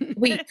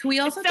 Wait, can we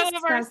also it's so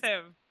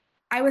immersive.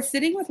 I was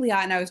sitting with Leah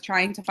and I was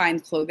trying to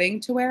find clothing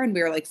to wear and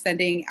we were like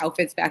sending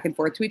outfits back and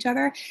forth to each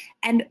other.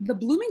 And the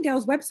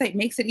Bloomingdale's website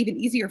makes it even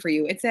easier for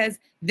you. It says,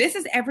 this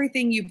is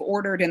everything you've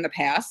ordered in the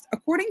past.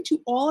 According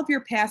to all of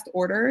your past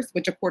orders,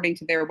 which according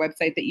to their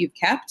website that you've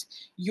kept,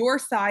 your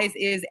size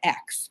is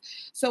X.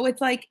 So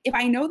it's like, if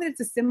I know that it's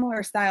a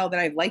similar style that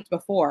I've liked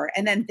before,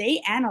 and then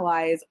they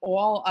analyze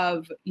all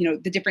of,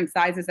 the different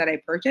sizes that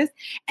I purchased,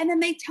 and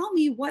then they tell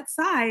me what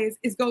size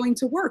is going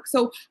to work.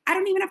 So I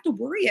don't even have to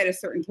worry at a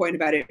certain point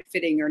about it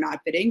fitting or not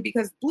fitting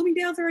because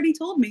Bloomingdale's already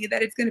told me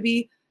that it's going to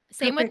be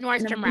same with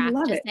Nordstrom Rack.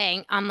 Just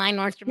saying, online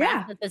Nordstrom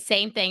Rack is the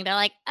same thing. They're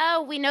like,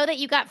 oh, we know that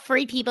you got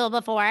free people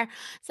before,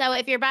 so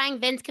if you're buying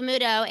Vince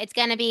Camuto,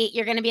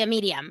 you're gonna be a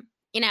medium.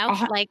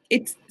 Like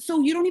it's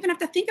so you don't even have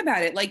to think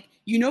about it. Like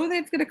that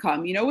it's gonna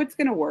come. It's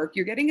gonna work.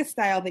 You're getting a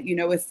style that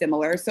is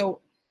similar.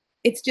 So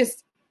it's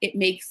just it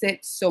makes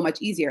it so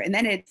much easier. And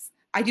then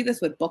I do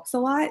this with books a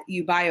lot.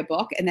 You buy a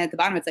book and then at the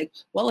bottom it's like,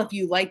 well, if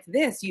you liked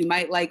this, you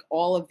might like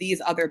all of these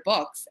other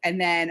books.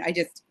 And then I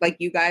just like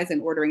you guys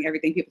and ordering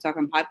everything people talk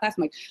on podcast.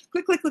 I'm like,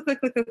 click, click, click, click,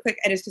 click, click, click.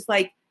 And it's just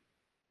like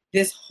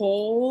this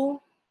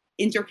whole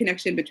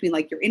interconnection between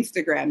like your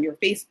Instagram, your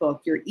Facebook,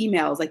 your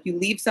emails. Like you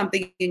leave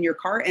something in your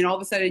cart and all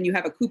of a sudden you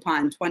have a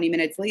coupon 20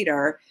 minutes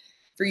later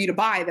for you to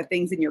buy the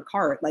things in your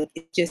cart. Like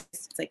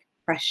it's like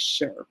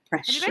pressure.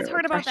 Have you guys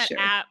heard about that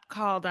app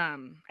called, I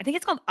think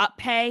it's called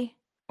UpPay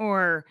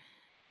or...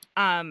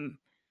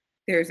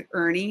 there's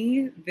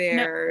Ernie.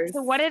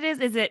 So what it is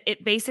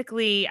it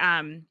basically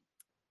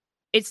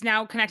it's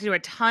now connected to a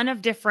ton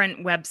of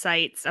different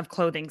websites of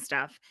clothing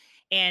stuff,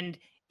 and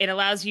it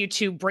allows you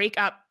to break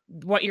up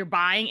what you're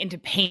buying into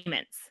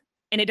payments,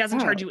 and it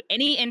doesn't charge you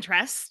any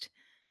interest.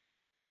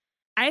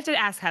 I have to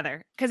ask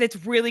Heather because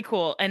it's really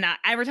cool, and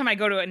every time I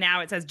go to it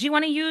now, it says, "Do you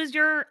want to use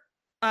your?"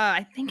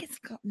 I think it's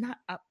called, not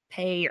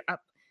UpPay or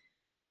Up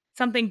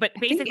something, but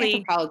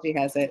basically Anthropologie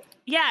has it.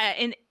 Yeah,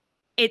 and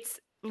it's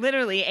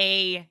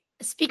literally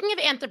Speaking of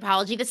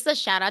Anthropologie, this is a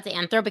shout out to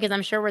Anthro because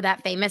I'm sure we're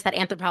that famous that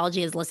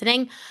Anthropologie is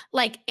listening.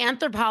 Like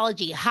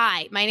Anthropologie,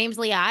 hi, my name's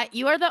Leah.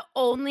 You are the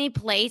only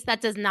place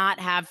that does not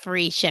have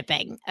free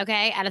shipping,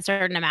 okay, at a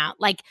certain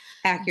amount. Like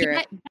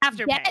accurate.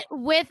 Get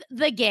with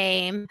the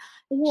game.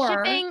 Or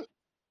shipping.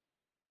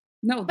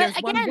 No, there's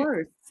one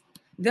worse.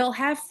 they'll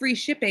have free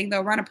shipping,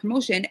 they'll run a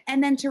promotion,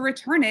 and then to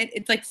return it,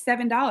 it's like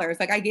 $7.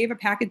 Like I gave a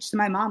package to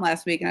my mom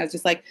last week and I was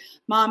just like,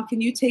 Mom, can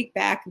you take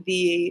back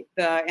the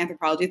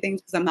Anthropologie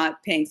things because I'm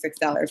not paying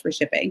 $6 for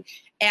shipping.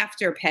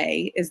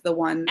 Afterpay is the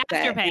one that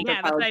Afterpay,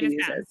 yeah, that's what I Anthropologie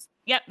just said. uses.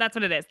 Yep, that's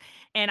what it is.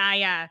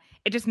 And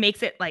it just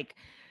makes it like,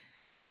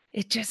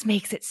 it just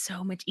makes it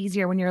so much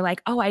easier when you're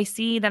like, oh, I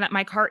see that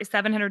my cart is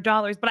 $700,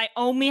 but I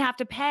only have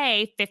to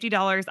pay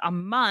 $50 a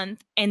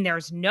month and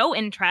there's no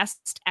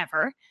interest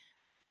ever.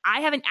 I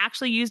haven't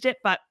actually used it,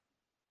 but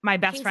my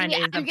best friend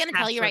is I'm going to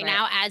tell you right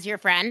obsessed with now, as your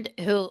friend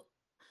who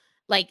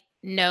like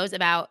knows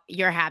about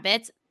your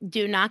habits,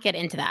 do not get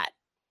into that.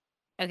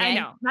 Okay. I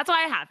know. That's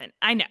why I haven't.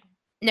 I know.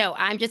 No,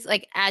 I'm just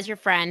like, as your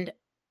friend,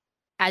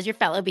 as your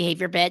fellow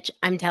behavior bitch,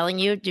 I'm telling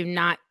you, do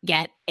not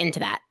get into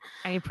that.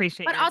 I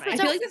appreciate But your also, I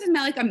advice. feel like this is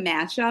not like a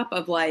mashup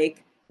of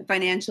like the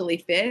Financially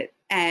Fit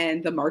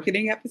and the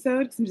marketing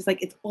episode. Cause I'm just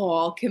like, it's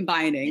all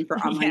combining for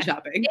online Yeah.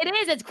 shopping. It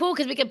is. It's cool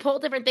because we can pull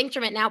different things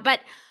from it now. But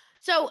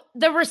so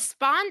the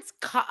response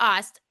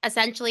cost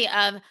essentially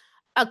of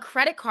a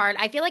credit card,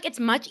 I feel like it's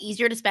much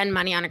easier to spend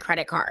money on a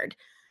credit card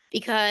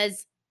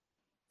because,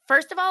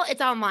 first of all,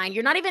 it's online.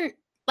 You're not even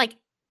like,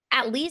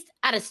 at least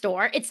at a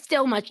store, it's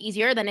still much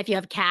easier than if you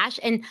have cash.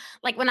 And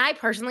like when I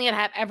personally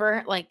have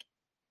ever, like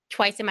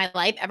twice in my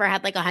life, ever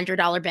had like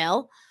 $100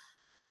 bill,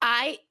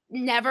 I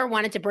never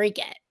wanted to break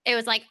it. It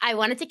was like, I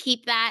wanted to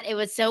keep that. It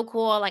was so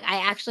cool. Like, I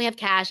actually have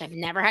cash. I've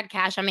never had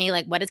cash on me.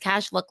 Like, what does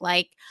cash look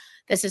like?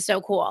 This is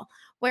so cool.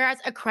 Whereas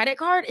a credit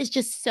card is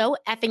just so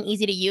effing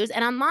easy to use.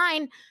 And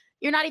online,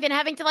 you're not even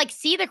having to like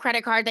see the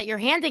credit card that you're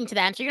handing to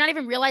them. So you're not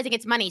even realizing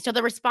it's money. So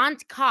the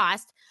response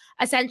cost,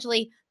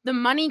 essentially, the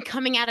money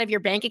coming out of your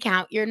bank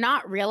account, you're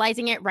not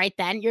realizing it right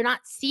then. You're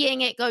not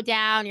seeing it go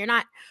down. You're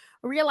not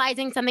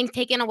realizing something's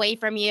taken away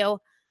from you.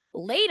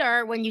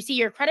 Later, when you see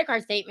your credit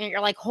card statement,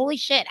 you're like, holy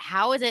shit,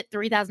 how is it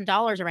 $3,000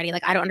 already?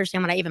 Like, I don't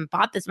understand what I even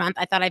bought this month.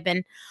 I thought I've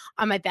been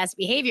on my best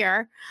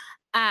behavior.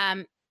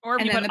 Or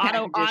if And you then put the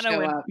packages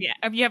show up.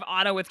 if you have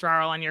auto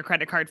withdrawal on your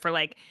credit card for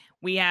like,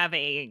 we have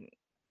a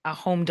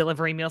home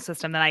delivery meal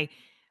system that I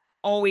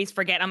always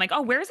forget. I'm like,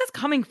 oh, where is this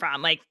coming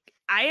from? Like,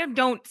 I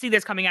don't see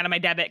this coming out of my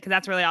debit because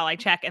that's really all I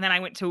check. And then I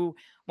went to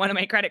one of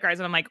my credit cards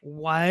and I'm like,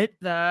 what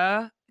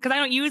the? Because I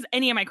don't use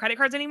any of my credit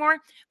cards anymore,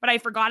 but I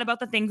forgot about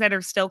the things that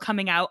are still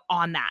coming out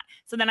on that.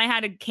 So then I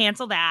had to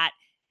cancel that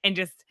and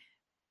just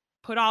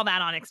put all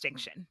that on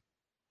extinction.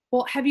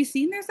 Well, have you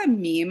seen there's a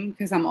meme,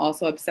 because I'm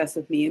also obsessed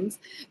with memes.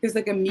 There's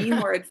like a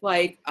meme where it's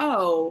like,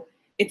 oh,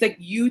 it's like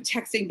you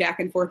texting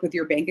back and forth with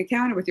your bank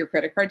account or with your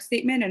credit card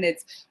statement. And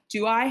it's,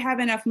 do I have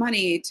enough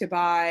money to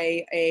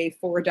buy a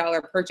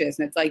 $4 purchase?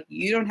 And it's like,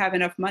 you don't have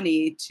enough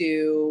money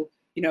to,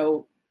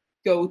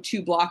 go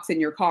 2 blocks in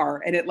your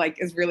car. And it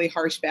like is really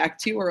harsh back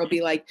to, or it'll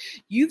be like,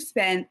 you've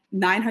spent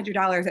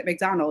 $900 at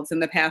McDonald's in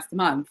the past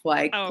month,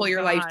 like Oh, pull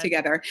your life God.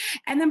 together.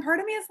 And then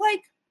part of me is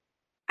like,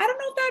 I don't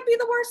know if that'd be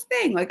the worst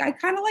thing. Like, I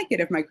kind of like it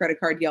if my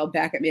credit card yelled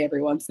back at me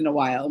every once in a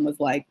while and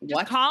was like,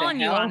 what the calling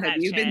you hell on have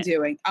that you been shit.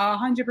 doing?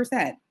 100%.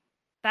 That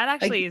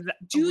actually is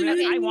Do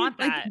really, you I need, want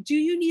that. like, do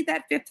you need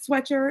that 5th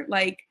sweatshirt?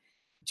 Like,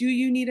 do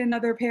you need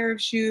another pair of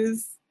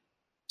shoes?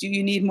 Do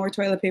you need more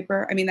toilet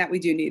paper? I mean, that we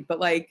do need, but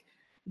like,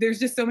 there's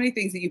just so many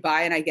things that you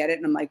buy and I get it.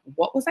 And I'm like,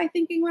 what was I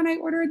thinking when I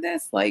ordered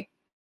this? Like,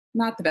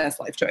 not the best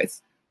life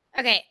choice.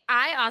 Okay.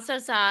 I also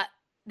saw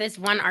this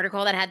one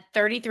article that had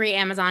 33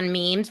 Amazon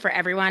memes for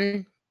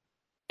everyone.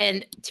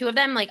 And 2 of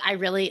them, like,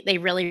 they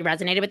really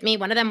resonated with me.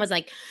 One of them was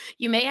like,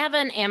 you may have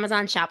an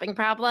Amazon shopping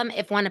problem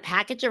if when a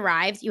package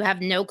arrives, you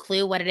have no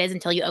clue what it is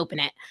until you open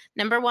it.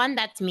 Number 1,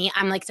 that's me.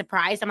 I'm like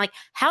surprised. I'm like,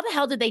 how the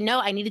hell did they know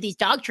I needed these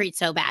dog treats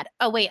so bad?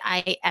 Oh, wait,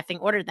 I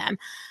effing ordered them.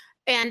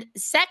 And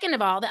second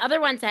of all, the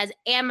other one says,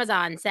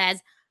 Amazon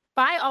says,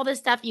 buy all this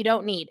stuff you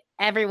don't need.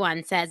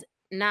 Everyone says,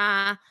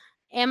 nah.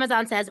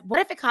 Amazon says, what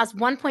if it costs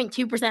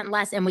 1.2%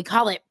 less and we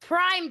call it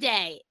Prime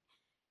Day?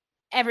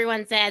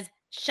 Everyone says,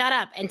 shut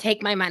up and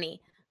take my money.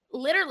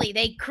 Literally,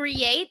 they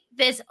create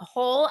this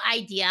whole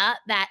idea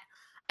that,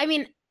 I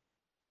mean,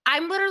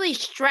 I'm literally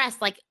stressed.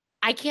 Like,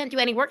 I can't do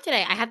any work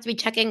today. I have to be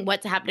checking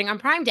what's happening on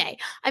Prime Day.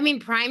 I mean,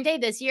 Prime Day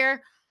this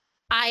year,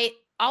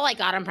 all I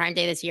got on Prime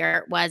Day this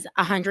year was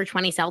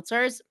 120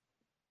 seltzers.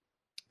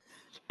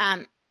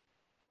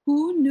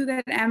 Who knew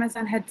that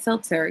Amazon had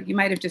seltzer? You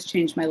might have just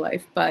changed my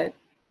life, but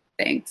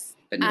thanks.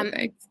 But no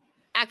thanks.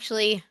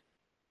 Actually,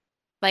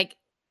 like,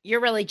 you're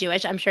really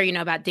Jewish. I'm sure you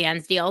know about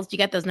Dan's deals. Do you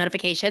get those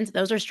notifications?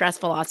 Those are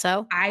stressful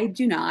also. I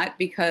do not,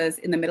 because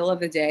in the middle of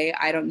the day,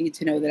 I don't need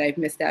to know that I've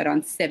missed out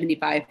on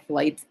 75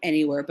 flights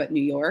anywhere but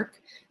New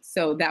York.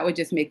 So that would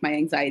just make my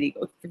anxiety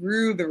go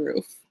through the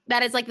roof.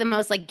 That is like the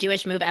most like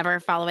Jewish move ever,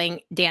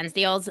 following Dan's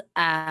deals.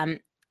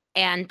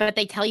 But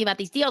they tell you about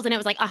these deals, and it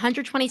was like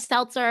 120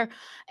 seltzer,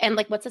 and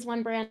like, what's this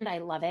one brand? I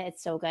love it.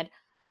 It's so good.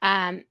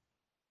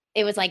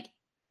 It was like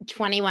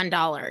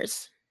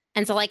 $21.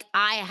 And so like,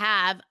 I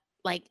have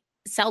like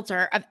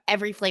seltzer of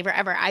every flavor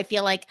ever. I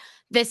feel like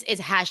this is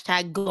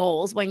hashtag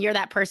goals. When you're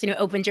that person who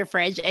opens your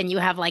fridge and you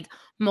have like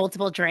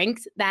multiple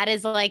drinks, that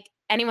is like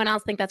anyone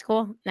else think that's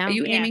cool? No. Are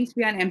you Yeah. aiming to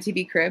be on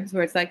MTV Cribs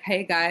where it's like,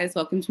 hey guys,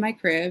 welcome to my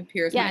crib.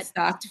 Here's my Yeah,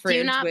 stocked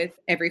fridge with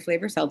every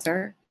flavor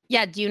seltzer.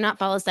 Yeah, do not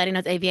follow Study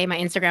Notes AVA, my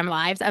Instagram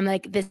lives. I'm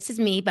like, this is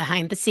me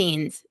behind the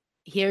scenes.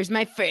 Here's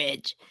my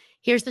fridge.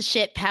 Here's the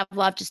shit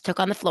Pavlov just took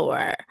on the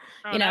floor.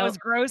 Oh, that was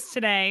gross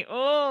today.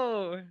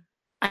 Oh,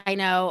 I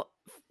know.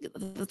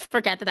 Let's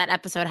forget that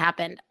episode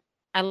happened.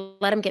 I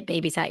let him get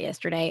babysat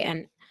yesterday,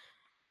 and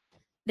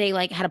they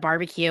like had a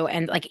barbecue,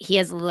 and like he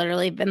has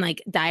literally been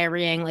like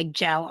diarrheaing like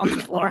gel on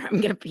the floor. I'm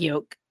gonna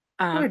puke.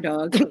 Poor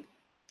dog.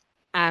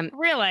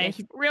 really?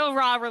 Yeah, real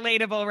raw,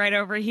 relatable right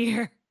over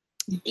here.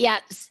 Yeah.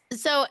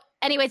 So,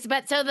 anyways,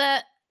 but so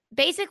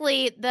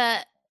basically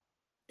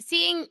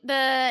seeing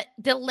the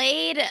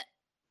delayed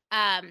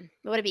what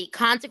would it be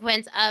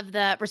consequence of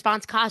the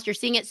response cost, you're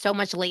seeing it so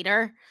much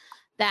later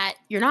that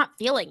you're not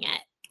feeling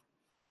it.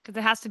 Because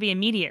it has to be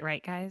immediate,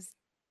 right, guys,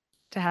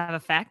 to have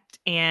effect.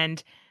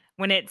 And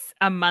when it's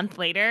a month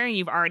later,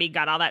 you've already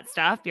got all that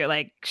stuff. You're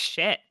like,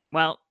 shit,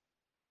 well,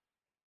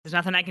 there's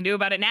nothing I can do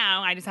about it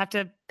now. I just have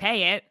to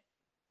pay it.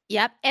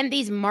 Yep. And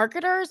these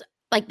marketers,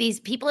 like these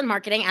people in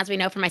marketing, as we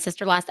know from my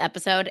sister last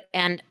episode,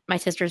 and my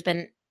sister's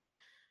been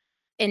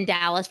in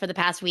Dallas for the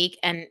past week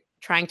and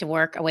trying to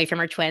work away from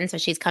her twin. So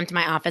she's come to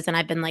my office, and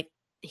I've been like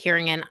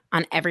hearing in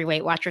on every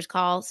Weight Watchers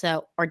call.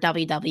 So, or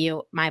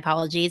WW, my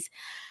apologies.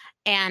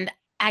 And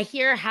I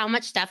hear how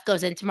much stuff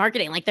goes into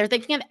marketing. Like they're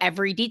thinking of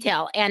every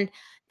detail. And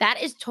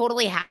that is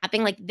totally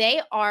happening. Like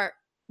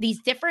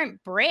these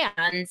different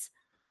brands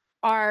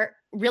are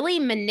really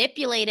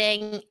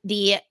manipulating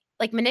the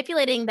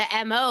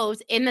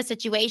MOs in the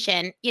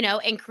situation,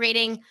 and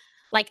creating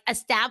like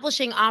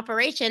establishing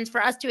operations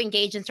for us to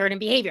engage in certain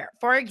behavior.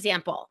 For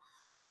example,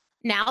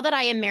 now that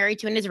I am married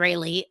to an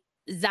Israeli,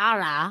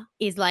 Zara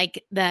is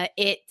like the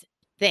it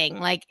thing.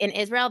 Like in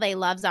Israel, they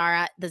love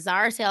Zara. The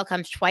Zara sale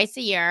comes twice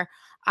a year.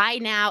 I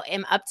now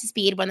am up to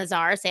speed when the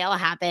Zara sale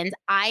happens.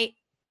 I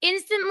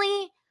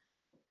instantly,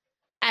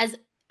 as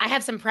I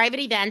have some private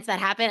events that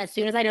happen as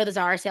soon as I know the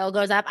Zara sale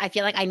goes up, I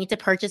feel like I need to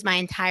purchase my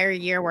entire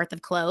year worth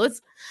of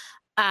clothes.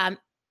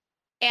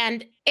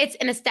 And it's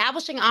an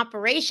establishing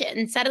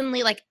operation.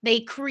 Suddenly, like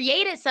they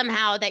create it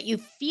somehow that you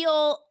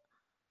feel,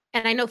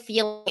 and I know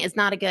feeling is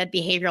not a good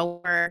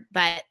behavioral word,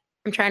 but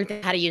I'm trying to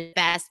think how to use it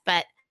best,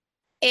 but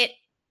it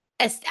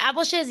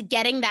establishes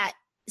getting that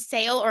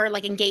sale or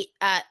like engage,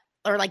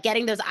 or like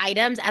getting those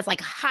items as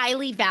like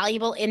highly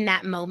valuable in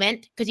that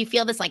moment because you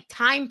feel this like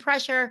time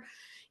pressure.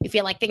 You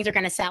feel like things are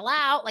going to sell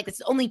out. Like it's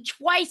only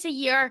twice a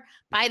year.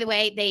 By the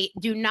way, they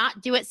do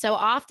not do it so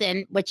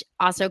often, which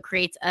also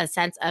creates a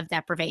sense of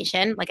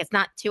deprivation. Like it's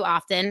not too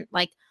often.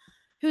 Like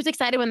who's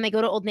excited when they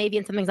go to Old Navy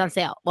and something's on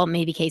sale? Well,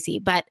 maybe Casey,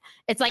 but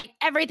it's like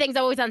everything's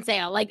always on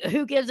sale. Like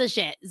who gives a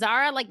shit?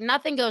 Zara, like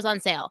nothing goes on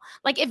sale.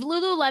 Like if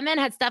Lululemon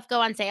had stuff go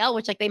on sale,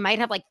 which like they might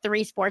have like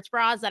 3 sports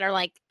bras that are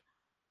like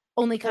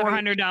only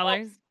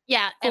 $400.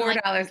 Yeah.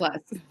 $4 less.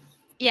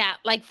 Yeah,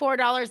 like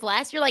 $4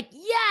 less. You're like,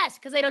 yes,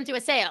 because they don't do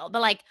a sale.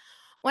 But like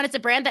when it's a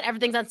brand that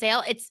everything's on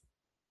sale, it's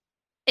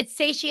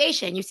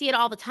satiation. You see it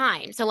all the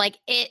time. So like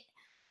it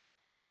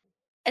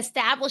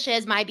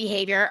establishes my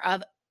behavior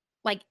of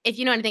like, if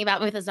you know anything about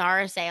me with a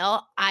Zara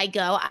sale, I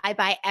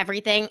buy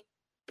everything,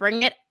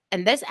 bring it.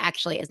 And this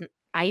actually isn't,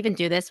 I even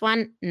do this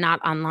one,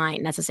 not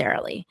online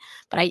necessarily,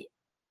 but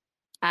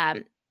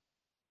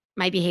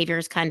my behavior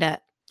is kind of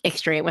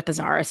extreme with the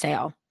Zara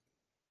sale.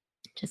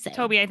 Just saying.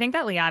 Toby, I think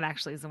that Liat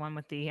actually is the one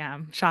with the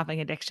shopping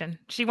addiction.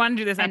 She wanted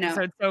to do this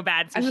episode so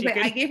bad. So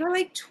I gave her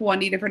like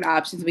 20 different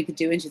options we could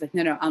do. And she's like,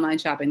 no, online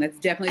shopping. That's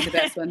definitely the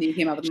best one that you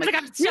came up with. I'm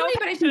like, really?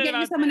 But I can get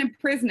you someone in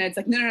prison. It's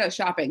like, no,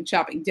 shopping,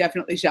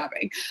 definitely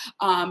shopping.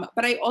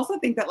 But I also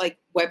think that like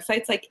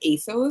websites like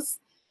ASOS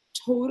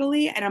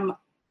totally, and I'm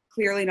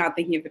clearly not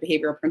thinking of the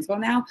behavioral principle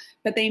now,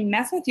 but they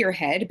mess with your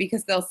head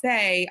because they'll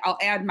say, I'll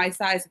add my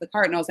size to the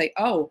cart. And I'll say,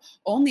 oh,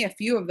 only a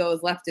few of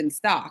those left in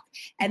stock.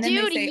 And then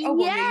they say, oh,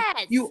 well,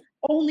 you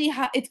only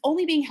have, it's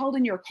only being held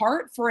in your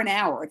cart for an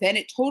hour. Then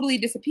it totally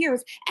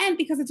disappears. And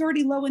because it's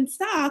already low in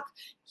stock,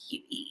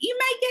 you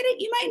might get it.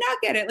 You might not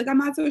get it. Like, I'm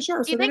not so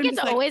sure. Do you think it's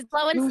always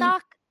low in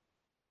stock?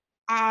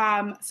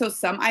 So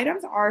some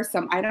items are,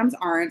 some items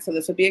aren't. So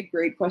this would be a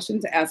great question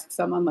to ask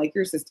someone like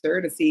your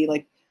sister to see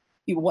like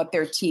what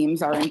their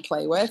teams are in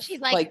play with.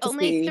 She's like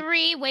only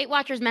 3 Weight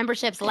Watchers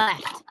memberships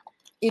left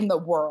in the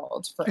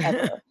world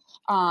forever.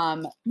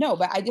 No,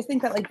 but I just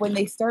think that like when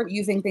they start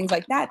using things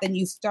like that, then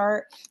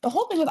the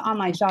whole thing with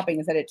online shopping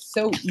is that it's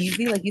so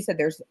easy. Like you said,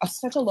 there's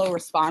such a low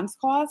response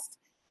cost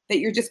that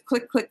you're just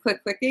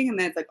clicking. And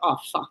then it's like, oh,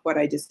 fuck,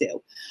 what'd I just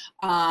do?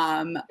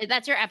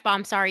 That's your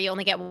F-bomb. Sorry, you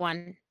only get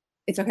one.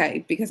 It's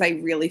okay, because I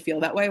really feel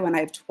that way when I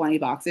have 20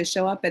 boxes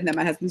show up and then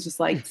my husband's just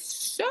like,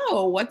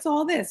 so what's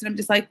all this? And I'm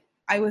just like,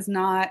 I was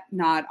not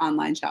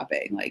online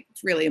shopping. Like,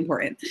 it's really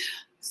important.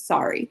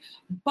 Sorry.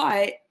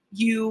 But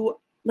you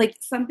like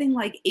something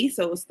like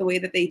ASOS, the way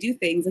that they do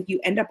things, like you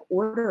end up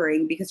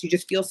ordering because you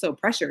just feel so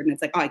pressured. And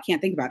it's like, oh, I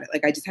can't think about it.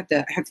 Like, I have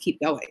to keep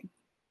going.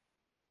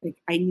 Like,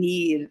 I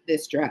need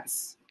this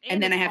dress.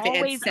 And then I have to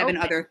add 7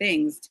 other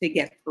things to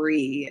get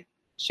free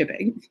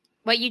shipping.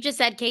 What you just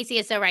said, Casey,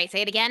 is so right.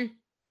 Say it again.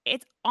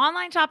 It's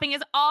online shopping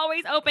is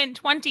always open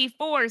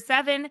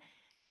 24/7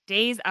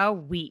 days a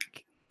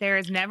week. There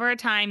is never a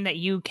time that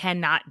you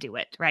cannot do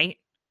it, right?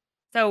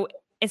 So,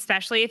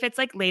 especially if it's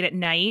like late at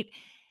night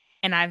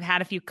and I've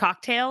had a few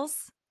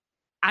cocktails,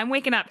 I'm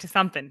waking up to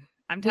something.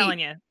 I'm telling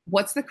you.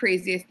 What's the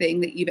craziest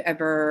thing that you've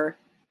ever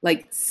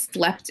like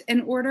slept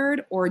and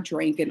ordered or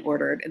drank and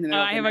ordered in the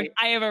middle of the night?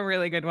 I have a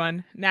really good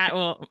one. Nat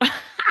will.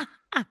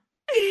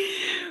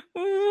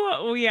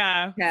 Ooh,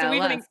 yeah.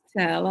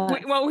 Tell us.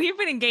 We've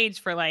been engaged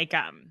for like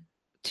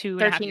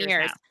 2.5 years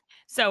years. now.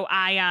 So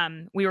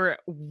we were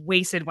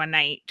wasted one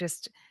night.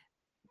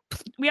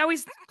 We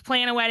always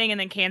plan a wedding and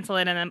then cancel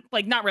it, and then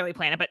like not really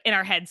plan it, but in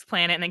our heads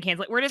plan it and then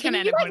cancel it. We're just Can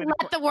gonna you end up like going to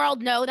let the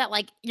world know that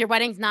like your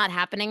wedding's not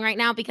happening right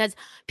now? Because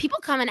people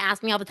come and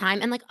ask me all the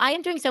time, and like I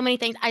am doing so many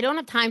things, I don't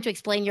have time to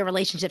explain your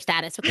relationship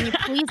status. So can you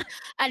please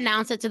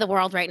announce it to the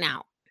world right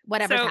now?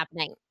 Whatever's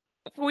happening.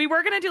 We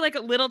were gonna do like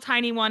a little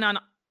tiny one on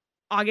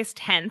August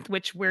 10th,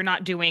 which we're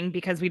not doing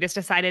because we just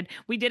decided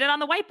we did it on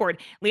the whiteboard.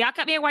 Liat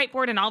got me a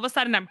whiteboard, and all of a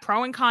sudden I'm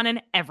pro and con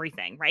in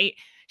everything, right?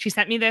 She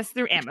sent me this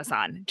through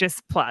Amazon,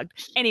 just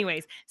plugged.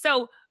 Anyways,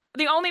 so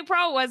the only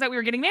pro was that we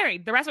were getting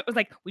married. The rest of it was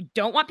like, we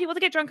don't want people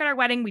to get drunk at our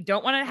wedding. We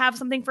don't want to have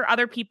something for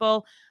other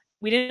people.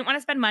 We didn't want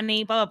to spend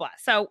money, blah, blah, blah.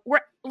 So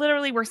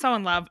we're so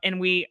in love, and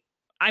we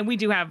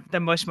do have the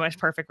mush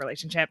perfect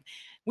relationship.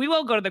 We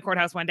will go to the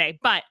courthouse one day,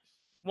 but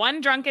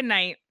one drunken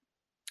night,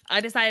 I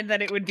decided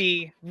that it would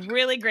be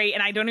really great.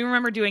 And I don't even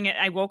remember doing it.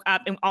 I woke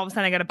up and all of a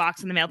sudden I got a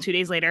box in the mail 2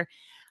 days later.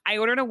 I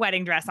ordered a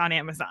wedding dress on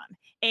Amazon,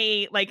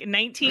 a like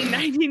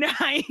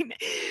 1999.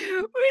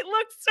 It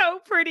looked so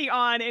pretty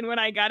on. And when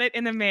I got it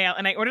in the mail,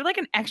 and I ordered like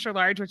an extra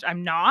large, which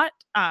I'm not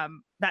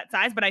that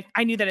size, but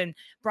I knew that in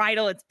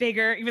bridal it's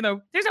bigger, even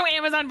though there's no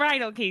Amazon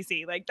bridal,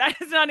 Casey. Like that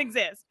does not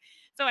exist.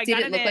 So I Did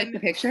got it look like the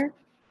picture?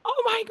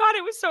 Oh my God,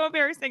 it was so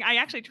embarrassing. I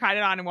actually tried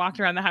it on and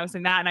walked around the house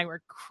in that, and I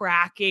were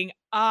cracking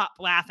up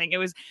laughing. It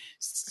was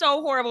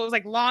so horrible. It was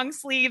like long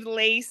sleeved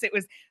lace. It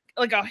was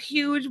like a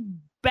huge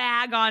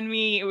bag on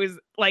me. It was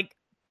like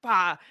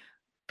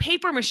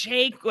paper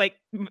mache. Like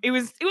it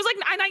was like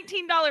a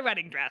 $19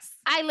 wedding dress.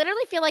 I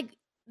literally feel like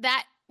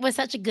that was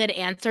such a good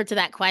answer to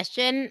that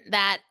question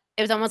that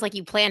it was almost like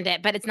you planned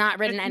it, but it's not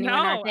written anywhere in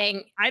our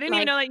thing. I didn't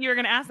even know that you were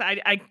going to ask that.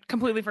 I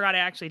completely forgot I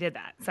actually did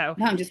that. So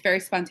no, I'm just very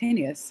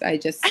spontaneous. I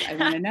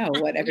want to know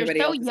what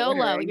everybody else is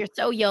YOLO. ordering. You're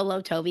so YOLO,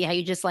 Toby, how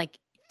you just like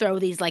throw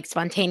these like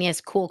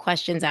spontaneous, cool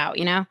questions out,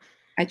 you know?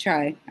 I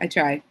try.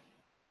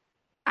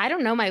 I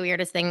don't know my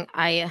weirdest thing.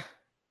 I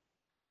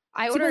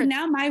ordered.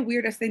 Now my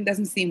weirdest thing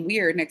doesn't seem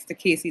weird next to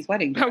Casey's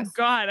wedding dress. Oh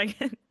God,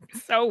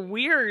 it's so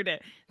weird.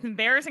 It's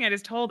embarrassing. I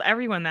just told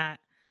everyone that.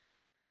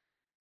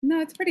 No,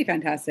 it's pretty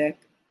fantastic.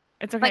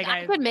 It's okay, like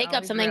guys. I could make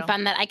up something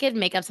fun that I could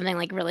make up something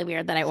like really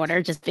weird that I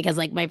ordered just because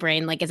like my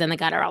brain like is in the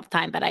gutter all the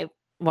time, but I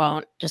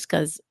won't just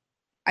because.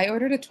 I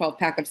ordered a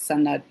 12-pack of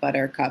Sun Nut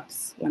Butter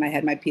cups when I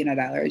had my peanut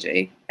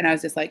allergy. And I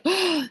was just like,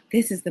 oh,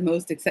 this is the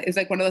most exciting. It was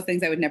like one of those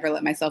things I would never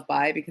let myself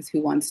buy because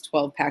who wants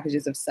 12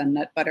 packages of Sun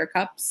Nut Butter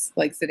cups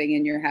like sitting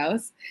in your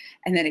house?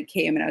 And then it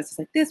came and I was just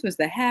like, this was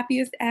the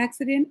happiest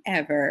accident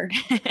ever.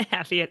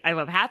 I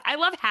love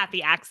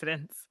happy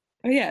accidents.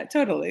 Oh yeah,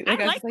 totally. Like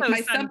I was like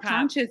my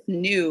subconscious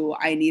knew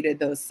I needed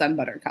those Sun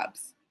Butter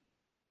cups.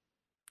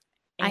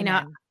 Amen.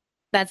 I know.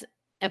 That's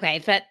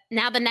okay. But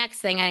now the next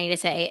thing I need to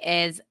say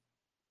is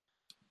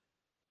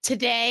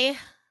today,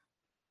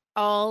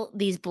 all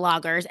these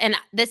bloggers, and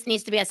this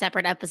needs to be a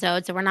separate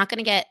episode, so we're not going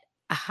to get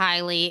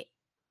highly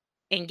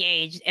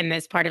engaged in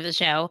this part of the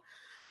show.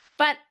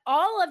 But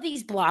all of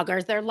these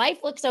bloggers, their life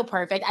looks so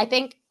perfect. I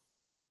think,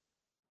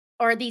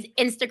 or these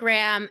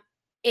Instagram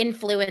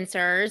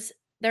influencers,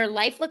 their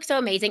life looks so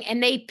amazing,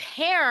 and they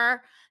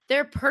pair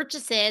their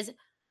purchases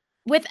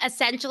with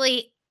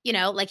essentially, you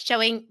know, like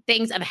showing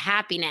things of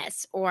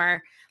happiness,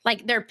 or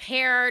like they're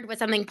paired with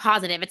something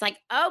positive. It's like,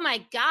 oh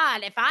my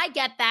God, if I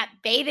get that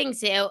bathing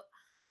suit,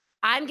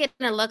 I'm going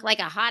to look like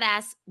a hot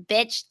ass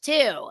bitch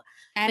too.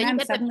 And I'm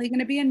suddenly going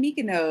to be in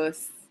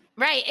Mykonos.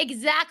 Right,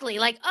 exactly.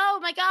 Like, oh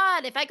my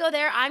God, if I go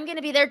there, I'm going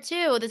to be there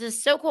too. This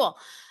is so cool.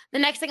 The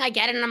next thing I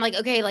get it, and I'm like,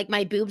 okay, like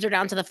my boobs are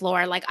down to the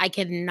floor. Like I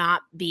could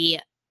not be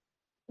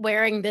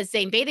wearing the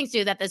same bathing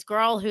suit that this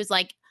girl who's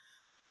like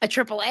a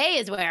AAA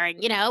is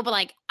wearing, you know, but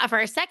like for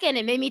a second,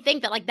 it made me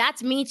think that like,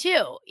 that's me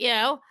too, you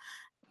know,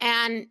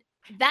 and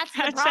that's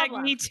the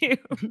problem. Me too.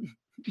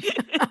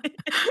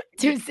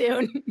 Too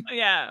soon.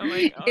 Yeah. I'm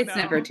like, oh, it's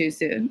never too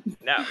soon.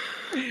 No.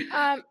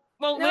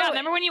 Well, Liat,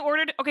 remember when you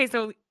ordered, okay,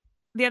 so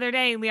the other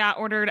day, Liat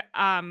ordered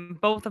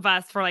both of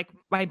us for like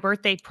my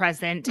birthday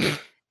present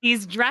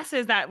these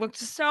dresses that looked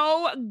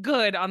so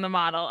good on the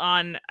model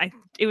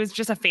it was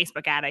just a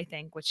Facebook ad, I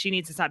think, which she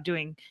needs to stop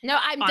doing. No,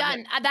 I'm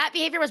done. That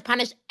behavior was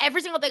punished.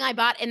 Every single thing I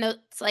bought in those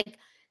like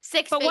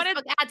 6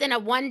 Facebook ads in a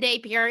 1-day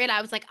period,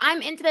 I was like,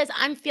 I'm into this.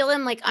 I'm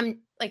feeling like I'm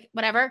like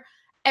whatever.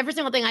 Every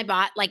single thing I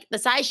bought, like the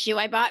size shoe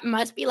I bought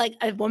must be like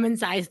a woman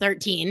size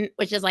 13,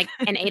 which is like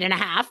an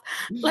 8.5.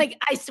 Like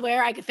I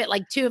swear I could fit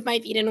like 2 of my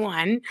feet in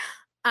one.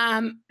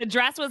 The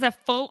dress was a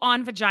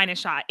full-on vagina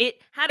shot.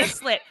 It had a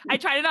slit. I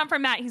tried it on for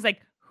Matt. He's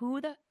like, who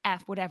the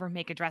F would ever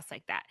make a dress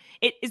like that?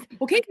 It is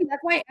Okay,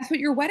 that's why I asked what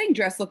your wedding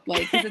dress looked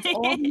like, because it's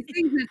all these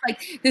things. And it's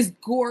like this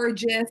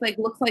gorgeous, like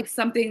looks like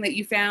something that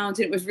you found.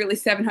 And it was really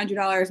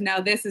 $700.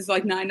 Now this is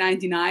like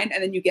 $9.99, and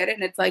then you get it,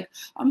 and it's like,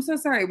 I'm so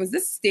sorry. Was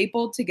this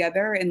stapled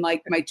together in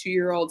like my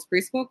 2-year-old's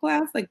preschool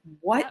class? Like,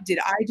 what did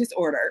I just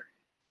order?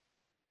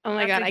 Oh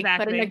my God, I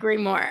couldn't agree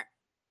more.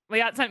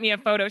 Liat sent me a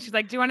photo. She's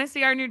like, do you want to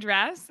see our new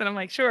dress? And I'm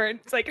like, sure.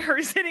 It's like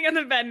her sitting on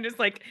the bed and just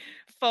like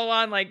full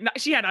on, like,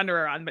 she had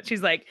underwear on, but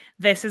she's like,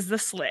 this is the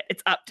slit.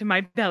 It's up to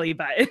my belly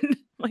button.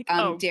 Like,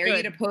 dare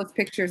you to post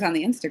pictures on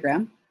the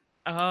Instagram.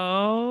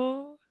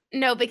 Oh.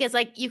 No, because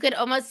like you could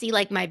almost see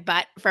like my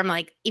butt from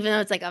like, even though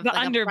it's like a, the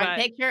like underbutt. a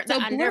front picture, So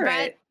the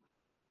underbutt.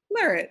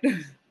 Blur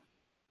it.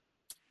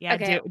 Yeah,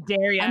 Okay.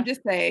 dare ya. I'm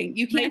just saying,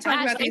 you can't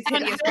talk about these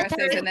hideous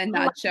dresses and then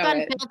not show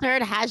it.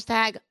 Unfiltered,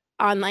 hashtag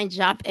online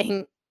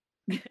shopping,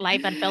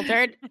 life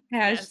unfiltered.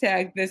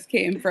 Hashtag this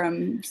came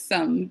from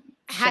some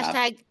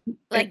Hashtag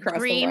like across the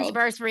dreams world.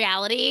 versus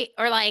reality,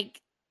 or like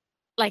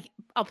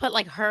I'll put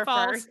like her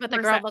False first, but the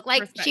girl looked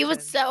like she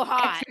was so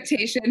hot.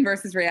 Expectation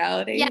versus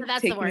reality. Yeah,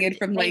 that's the taking word. it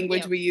from Thank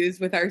language you. we use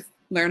with our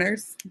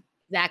learners.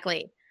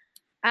 Exactly.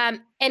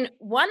 And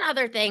one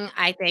other thing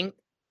I think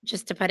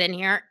just to put in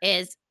here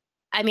is,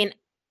 I mean,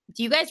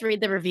 do you guys read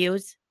the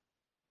reviews?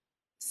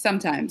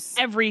 Sometimes.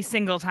 Every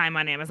single time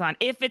on Amazon.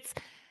 If it's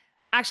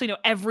actually no,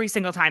 every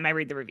single time I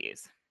read the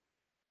reviews.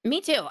 Me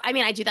too. I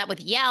mean, I do that with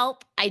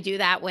Yelp. I do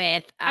that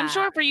with. I'm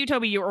sure for you,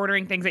 Toby, you're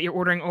ordering things that you're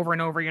ordering over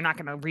and over. You're not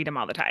going to read them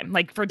all the time.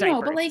 Like for diapers.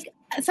 No, but like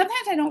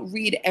sometimes I don't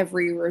read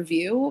every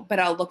review, but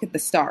I'll look at the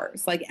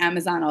stars. Like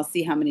Amazon, I'll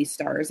see how many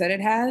stars that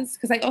it has.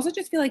 Because I also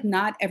just feel like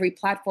not every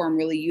platform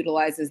really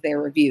utilizes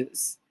their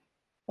reviews.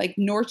 Like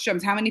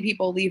Nordstrom's, how many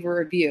people leave a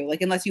review?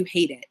 Like unless you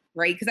hate it,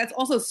 right? Because that's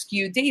also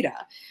skewed data.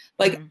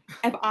 Like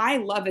if I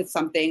love it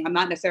something, I'm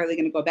not necessarily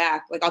going to go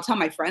back. Like I'll tell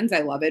my friends I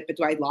love it, but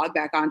do I log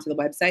back onto the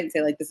website and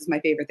say like this is my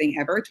favorite thing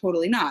ever?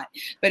 Totally not.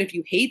 But if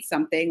you hate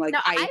something, like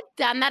I've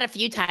done that a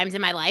few times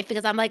in my life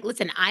because I'm like,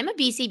 listen, I'm a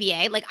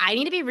BCBA. Like I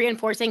need to be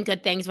reinforcing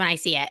good things when I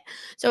see it.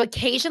 So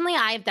occasionally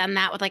I've done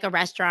that with like a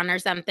restaurant or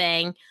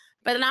something,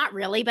 but not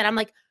really. But I'm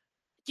like,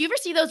 do you ever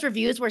see those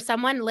reviews where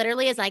someone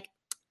literally is like,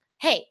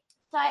 hey,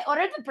 so I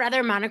ordered the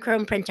Brother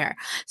monochrome printer.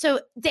 So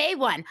day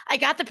one, I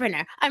got the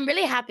printer. I'm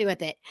really happy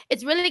with it.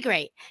 It's really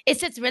great. It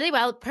sits really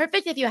well.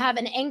 Perfect if you have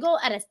an angle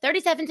at a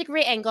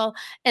 37-degree angle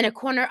in a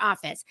corner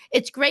office.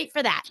 It's great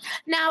for that.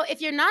 Now, if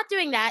you're not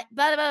doing that,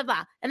 blah, blah, blah,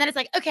 blah. And then it's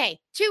like, okay,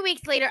 2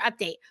 weeks later,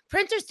 update.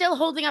 Printer's still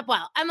holding up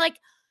well. I'm like,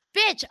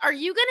 bitch, are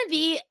you going to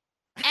be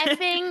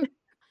effing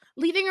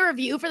leaving a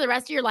review for the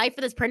rest of your life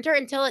for this printer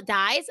until it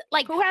dies?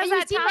 Like, who has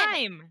that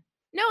time?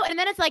 No, and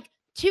then it's like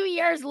 2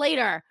 years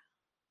later.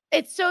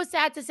 It's so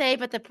sad to say,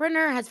 but the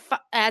printer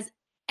has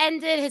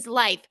ended his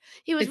life.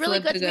 He was really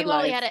good to me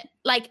while he had it.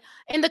 Like,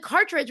 and the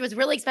cartridge was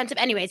really expensive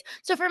anyways.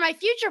 So for my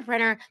future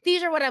printer,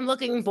 these are what I'm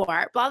looking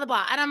for, blah, blah,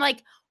 blah. And I'm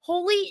like,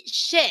 holy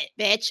shit,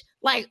 bitch.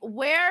 Like,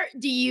 where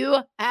do you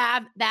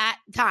have that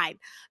time?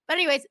 But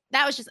anyways,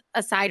 that was just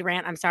a side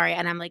rant. I'm sorry.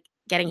 And I'm like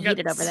getting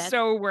heated over this.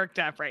 So worked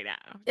up right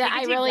now. Yeah,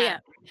 I really am.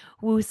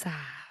 Woosah.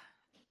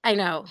 I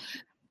know.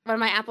 When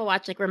my Apple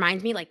Watch like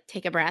reminds me, like,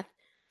 take a breath.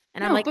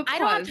 And I'm like, I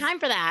don't have time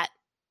for that.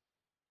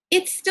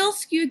 It's still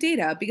skewed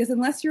data because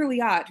unless you're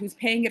Liat, who's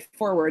paying it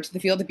forward to the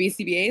field of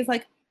BCBAs,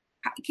 like,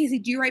 Casey,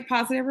 do you write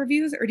positive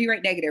reviews or do you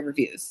write negative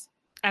reviews?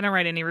 I don't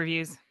write any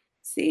reviews.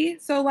 See?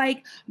 So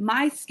like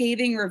my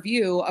scathing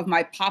review of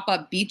my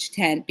pop-up beach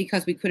tent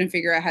because we couldn't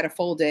figure out how to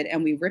fold it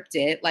and we ripped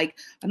it. Like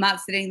I'm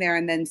not sitting there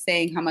and then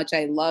saying how much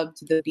I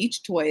loved the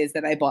beach toys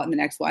that I bought in the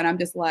next one. I'm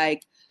just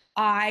like,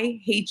 I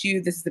hate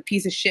you. This is a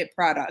piece of shit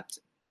product.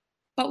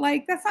 But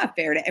like, that's not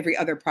fair to every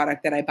other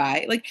product that I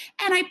buy. Like,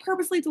 and I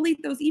purposely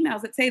delete those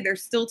emails that say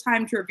there's still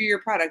time to review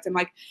your product. I'm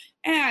like,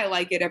 I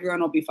like it.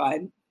 Everyone will be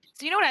fine.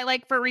 So you know what I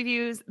like for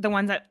reviews? The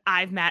ones that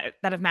have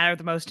mattered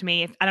the most to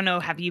me. I don't know,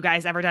 have you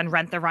guys ever done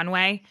Rent the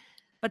Runway?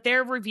 But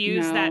they're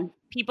reviews that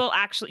people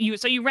actually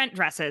you rent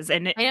dresses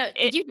and I know.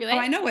 Did you do it? Oh,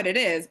 I know what it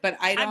is, but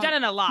I've done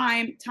it a lot.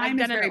 Time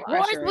is very pressuring.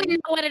 Of course we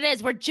know what it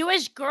is. We're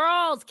Jewish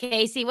girls,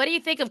 Casey. What do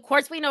you think? Of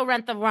course we know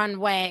Rent the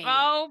Runway.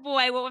 Oh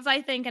boy, what was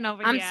I thinking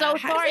over here? I'm so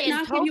How sorry.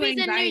 And Toby's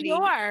in New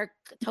York.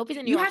 Toby's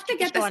in New York. You have to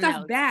get the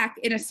stuff back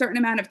in a certain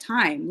amount of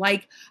time.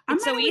 Like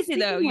it's so easy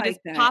though. You just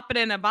pop it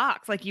in a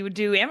box like you would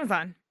do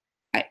Amazon.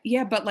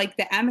 Yeah, but like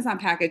the Amazon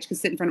package could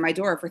sit in front of my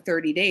door for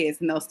 30 days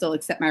and they'll still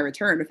accept my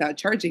return without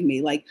charging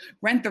me. Like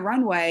Rent the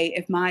Runway,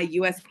 if my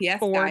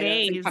USPS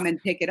guy doesn't come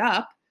and pick it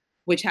up,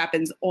 which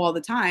happens all the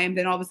time,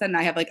 then all of a sudden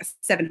I have like a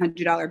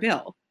 $700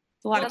 bill.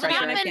 It's a lot of pressure.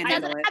 I can't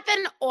handle it. Does it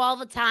happen all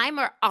the time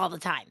or all the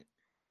time?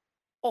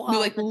 No,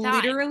 like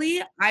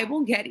literally, I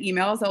will get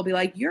emails. I'll be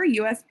like, your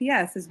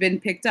USPS has been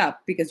picked up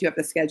because you have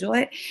to schedule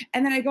it.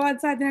 And then I go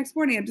outside the next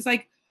morning. I'm just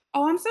like,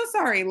 oh, I'm so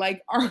sorry.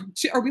 Like,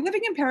 are we living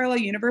in parallel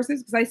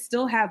universes? Because I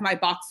still have my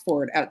box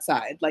fort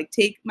outside. Like,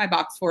 take my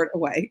box fort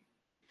away.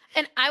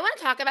 And I want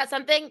to talk about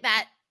something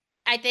that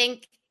I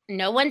think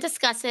no one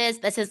discusses.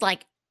 This is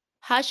like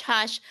hush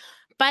hush,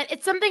 but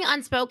it's something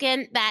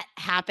unspoken that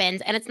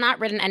happens, and it's not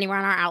written anywhere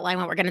on our outline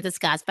what we're going to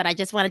discuss. But I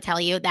just want to tell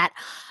you that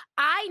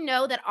I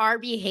know that our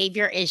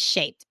behavior is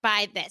shaped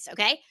by this.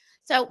 Okay.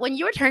 So when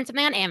you return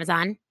something on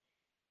Amazon,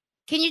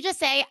 can you just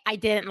say, I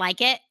didn't like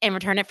it and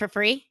return it for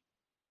free?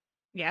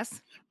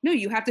 Yes. No,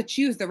 you have to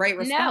choose the right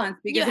No, response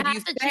you because if have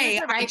you to say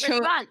choose the right I chose,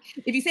 response.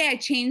 if you say I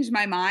changed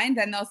my mind,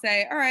 then they'll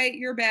say, "All right,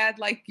 you're bad.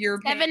 Like you're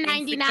paying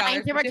 $7.99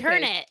 $6 to for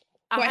return shipping." it.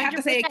 So I have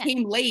to say it 100%.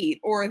 came late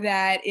or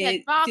that The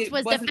it box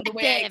was wasn't the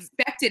way I defective.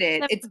 expected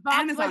it. It's The box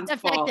was Amazon's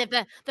fault.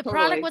 defective. The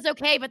product Totally. was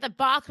okay, but the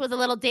box was a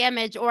little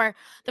damaged, or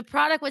the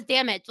product was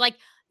damaged. Like,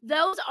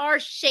 those are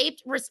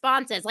shaped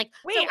responses. Like,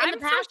 Wait, so in I'm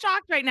the so past,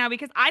 shocked right now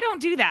because I don't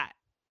do that.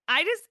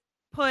 I just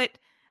put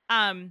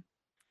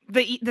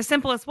the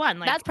simplest one.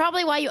 Like, that's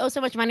probably why you owe so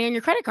much money on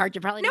your credit card.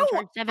 You're probably being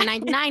no, charged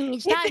 $7.99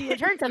 each time you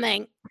return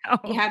something.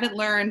 You haven't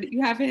learned.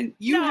 You haven't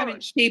No.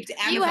 shaped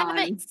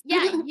Amazon's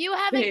You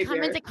haven't come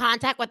behavior. into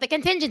contact with the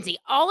contingency.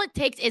 All it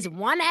takes is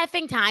one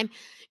effing time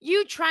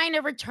you trying to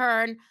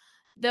return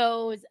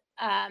those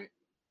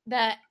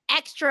the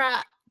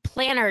extra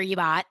planner you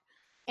bought,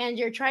 and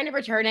you're trying to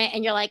return it,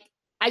 and you're like,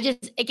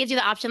 it gives you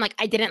the option like,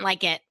 I didn't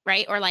like it,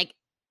 right? Or like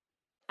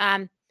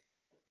um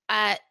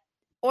uh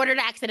ordered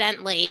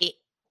accidentally,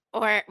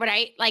 or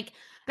right? Like,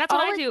 That's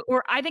what all I it do.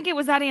 Or I think it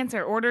was that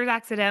answer. Ordered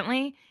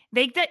accidentally.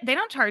 They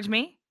don't charge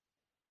me.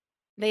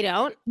 they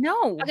don't.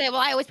 No. Okay, well,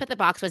 I always put the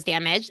box was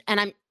damaged,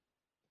 and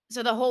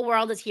so the whole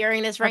world is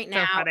hearing this right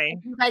That's so now. funny.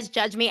 If you guys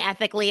judge me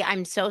ethically,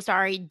 I'm so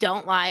sorry.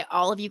 Don't lie.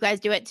 All of you guys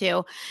do it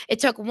too. It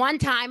took one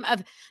time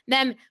of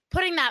them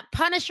putting that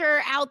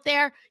Punisher out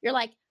there. You're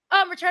like,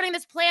 oh, I'm returning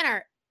this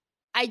planner.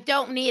 I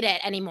don't need it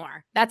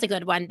anymore. That's a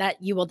good one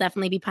that you will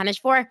definitely be punished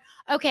for.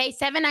 Okay,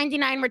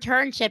 $7.99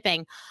 return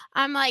shipping.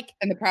 I'm like,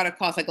 And the product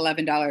costs like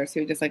 $11. So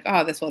you're just like,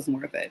 oh, this wasn't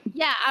worth it.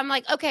 yeah, I'm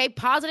like, okay,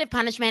 positive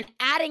punishment,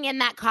 adding in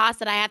that cost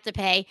that I have to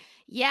pay.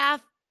 Yeah,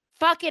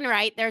 fucking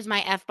right. There's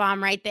my F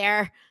bomb right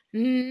there.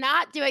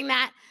 Not doing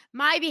that.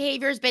 My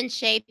behavior has been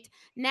shaped.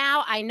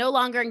 Now I no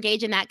longer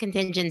engage in that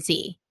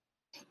contingency.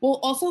 Well,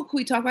 also, could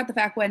we talk about the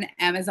fact when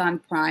Amazon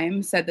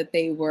Prime said that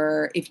they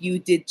were, if you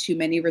did too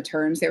many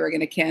returns, they were going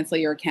to cancel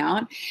your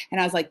account?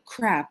 And I was like,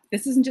 crap,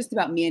 this isn't just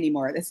about me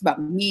anymore. This is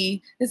about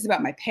me. This is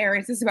about my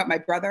parents. This is about my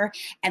brother.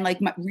 And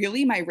like, my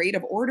rate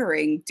of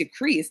ordering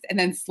decreased. And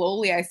then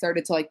slowly I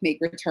started to like make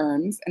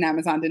returns, and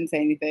Amazon didn't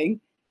say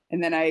anything.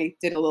 And then I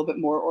did a little bit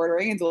more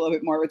ordering and did a little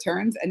bit more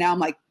returns. And now I'm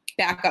like,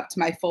 back up to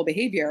my full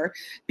behavior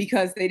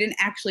because they didn't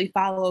actually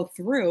follow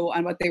through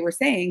on what they were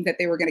saying, that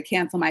they were going to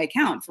cancel my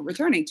account for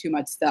returning too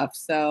much stuff.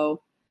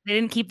 So They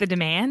didn't keep the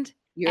demand.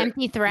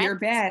 Empty threats. You're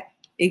bad.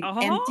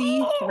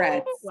 Empty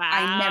threats. Wow.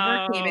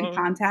 I never came in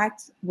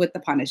contact with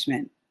the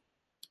punishment.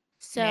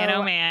 So Man,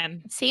 oh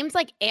man. it seems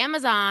like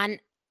Amazon,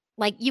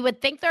 like, you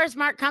would think they're a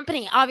smart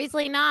company.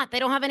 Obviously not. They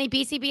don't have any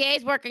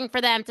BCBAs working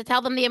for them to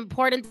tell them the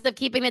importance of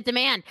keeping the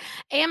demand.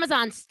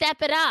 Amazon,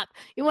 step it up.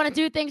 You want to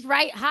do things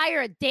right?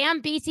 Hire a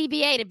damn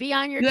BCBA to be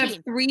on your You team.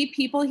 have 3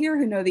 people here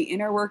who know the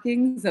inner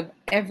workings of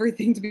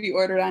everything to be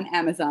ordered on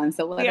Amazon.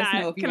 So let us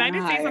know if you Can I want to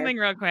just say hire. something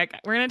real quick?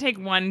 We're gonna take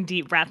one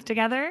deep breath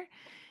together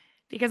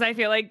because I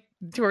feel like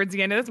towards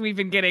the end of this, we've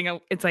been getting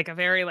it's like a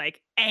very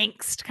like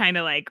angst kind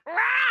of like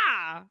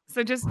rah.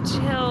 So just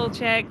chill,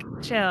 chick,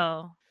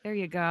 chill. There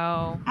you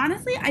go.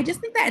 Honestly, I just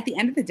think that at the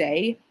end of the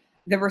day,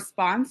 the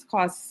response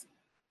costs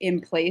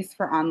in place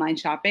for online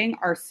shopping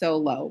are so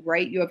low,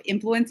 right? You have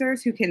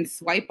influencers who can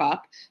swipe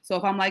up. So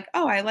if I'm like,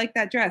 oh, I like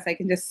that dress, I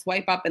can just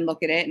swipe up and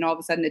look at it. And all of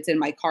a sudden it's in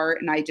my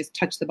cart and I just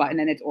touch the button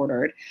and it's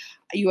ordered.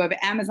 You have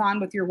Amazon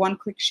with your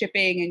one-click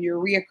shipping and your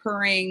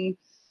reoccurring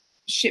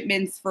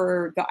shipments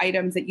for the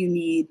items that you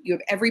need. You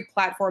have every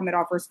platform that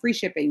offers free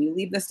shipping. You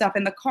leave the stuff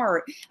in the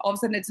cart. All of a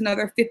sudden it's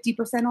another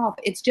 50% off.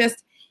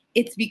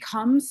 It's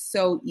become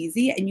so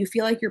easy and you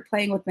feel like you're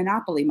playing with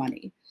Monopoly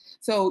money.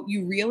 So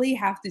you really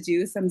have to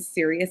do some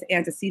serious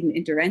antecedent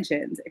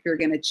interventions if you're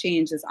going to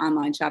change this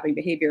online shopping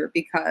behavior,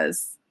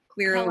 because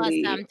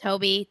clearly. Tell us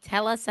Toby.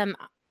 Tell us some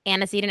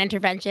antecedent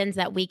interventions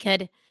that we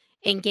could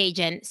engage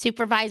in.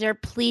 Supervisor,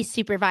 please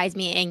supervise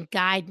me and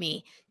guide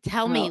me.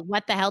 Tell me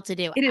what the hell to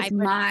do. It is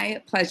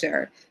my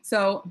pleasure.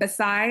 So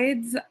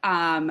besides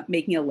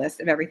making a list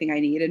of everything I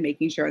need and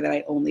making sure that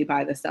I only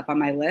buy the stuff on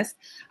my list,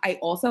 I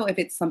also, if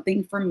it's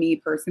something for me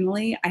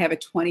personally, I have a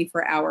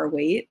 24-hour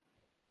wait.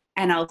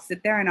 And I'll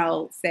sit there and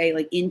I'll say,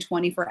 like, in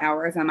 24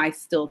 hours, am I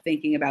still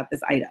thinking about this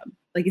item?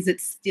 Like, is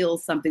it still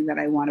something that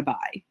I want to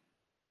buy?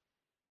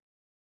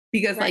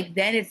 Because like,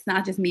 then it's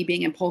not just me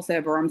being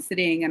impulsive, or I'm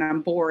sitting and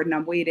I'm bored and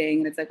I'm waiting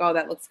and it's like, oh,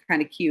 that looks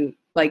kind of cute.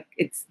 Like,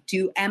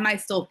 am I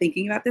still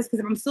thinking about this? Because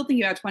if I'm still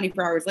thinking about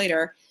 24 hours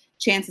later,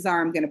 chances are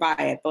I'm going to buy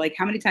it. But like,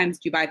 how many times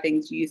do you buy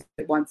things, you use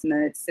it once and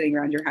then it's sitting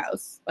around your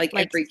house? Like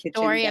every kitchen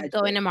story gadget. of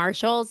going to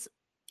Marshall's.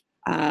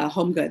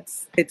 Home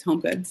Goods. It's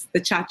Home Goods.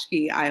 The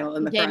tchotchke aisle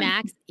in the front.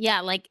 J-Max.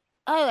 Yeah, like,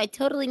 oh, I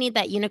totally need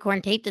that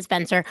unicorn tape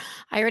dispenser.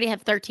 I already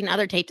have 13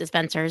 other tape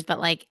dispensers, but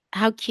like,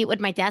 how cute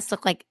would my desk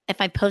look like if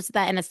I posted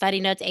that in a Study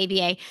Notes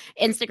ABA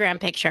Instagram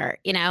picture?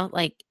 You know,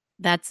 like,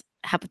 that's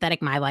how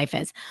pathetic my life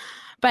is.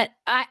 But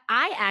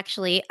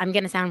I'm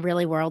going to sound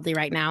really worldly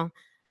right now.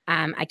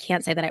 I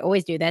can't say that I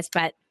always do this,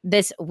 but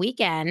this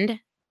weekend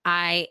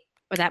I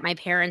was at my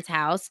parents'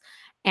 house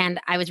and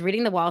I was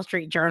reading the Wall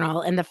Street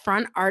Journal, and the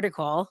front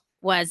article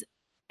was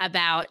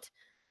about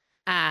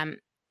um,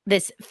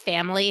 this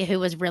family who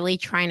was really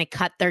trying to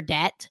cut their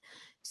debt.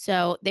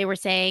 So they were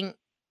saying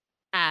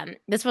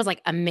this was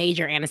like a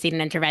major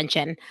antecedent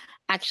intervention.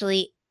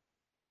 Actually,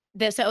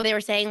 so they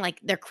were saying like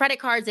their credit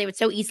cards, they would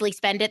so easily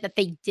spend it that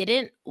they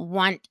didn't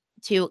want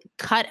to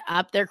cut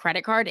up their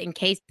credit card in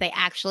case they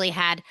actually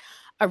had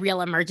a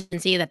real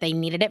emergency that they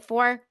needed it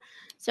for.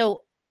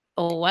 So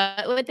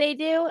what would they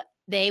do?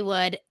 They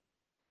would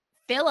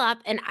fill up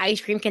an ice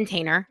cream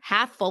container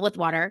half full with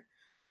water,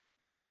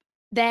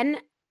 then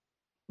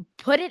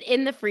put it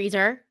in the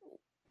freezer,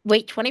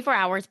 wait 24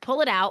 hours,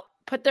 pull it out,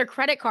 put their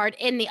credit card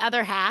in the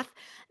other half,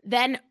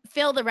 then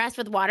fill the rest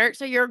with water.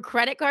 So your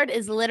credit card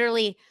is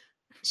literally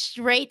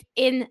straight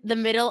in the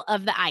middle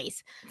of the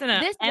ice.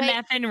 It's an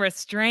MFN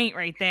restraint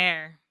right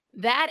there.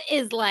 That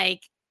is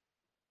like,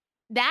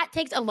 that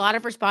takes a lot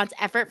of response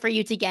effort for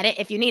you to get it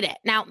if you need it.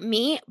 Now,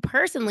 me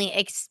personally,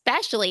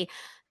 especially,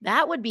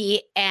 that would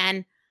be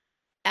that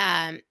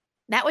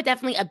would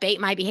definitely abate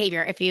my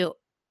behavior. If you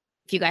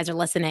guys are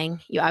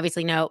listening, you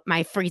obviously know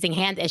my freezing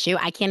hand issue.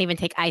 I can't even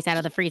take ice out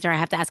of the freezer. I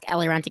have to ask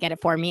Ellie around to get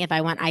it for me if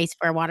I want ice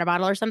for a water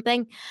bottle or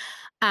something.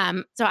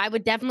 So I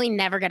would definitely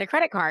never get a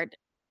credit card.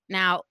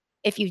 Now,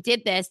 if you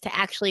did this to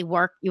actually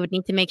work, you would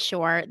need to make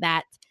sure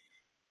that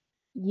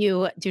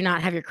you do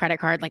not have your credit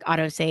card like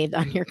auto saved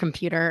on your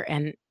computer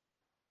and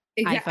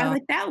Exactly. iPhone.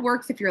 Like that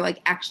works if you're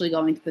like actually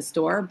going to the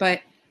store,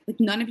 but like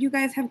none of you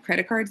guys have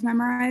credit cards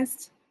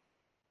memorized.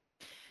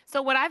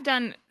 So what I've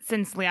done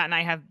since Leah and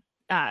I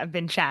have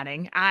been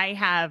chatting,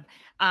 I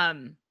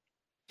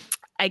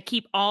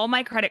keep all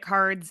my credit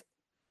cards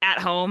at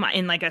home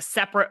in like a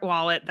separate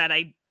wallet that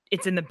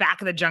it's in the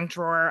back of the junk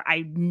drawer.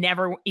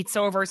 It's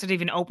so averse to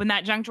even open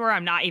that junk drawer.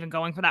 I'm not even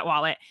going for that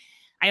wallet.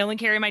 I only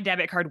carry my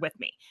debit card with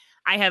me.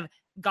 I have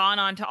gone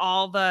on to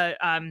all the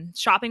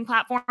shopping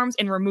platforms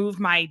and removed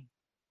my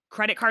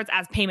credit cards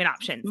as payment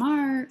options.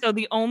 Smart. So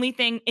the only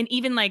thing, and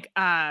even like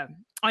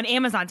on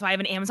Amazon, so I have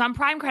an Amazon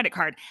Prime credit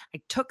card.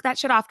 I took that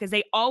shit off because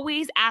they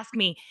always ask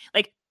me,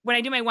 like when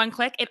I do my one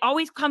click, it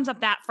always comes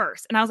up that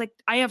first. And I was like,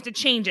 I have to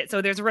change it.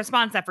 So there's a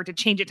response effort to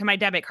change it to my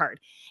debit card.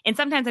 And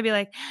sometimes I'd be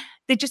like,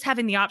 they just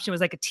having the option was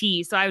like a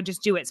tease. So I would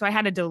just do it. So I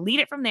had to delete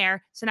it from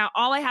there. So now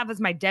all I have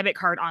is my debit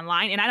card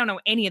online and I don't know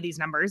any of these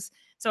numbers.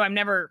 So I'm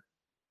never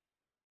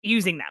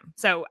using them.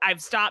 So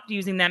I've stopped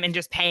using them and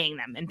just paying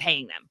them.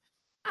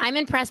 I'm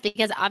impressed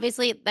because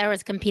obviously there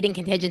was competing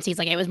contingencies.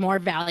 Like it was more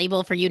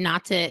valuable for you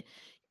not to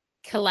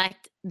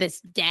collect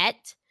this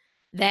debt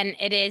than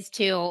it is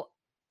to,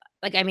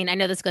 like, I mean, I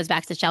know this goes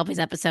back to Shelby's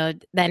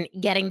episode, then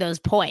getting those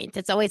points.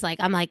 It's always like,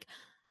 I'm like,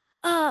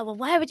 oh, well,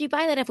 why would you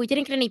buy that if we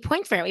didn't get any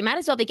points for it? We might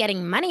as well be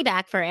getting money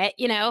back for it,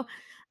 you know?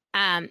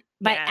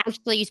 But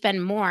actually you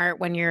spend more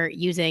when you're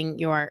using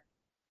your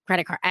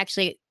credit card.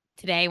 Actually,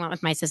 today I went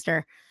with my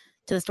sister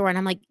to the store and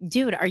I'm like,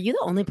 dude, are you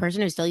the only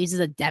person who still uses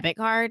a debit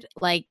card?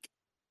 Like,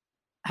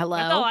 hello?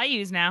 That's all I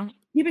use now.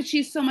 Yeah, but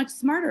she's so much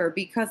smarter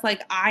because,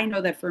 like, I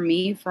know that for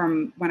me,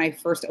 from when I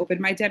first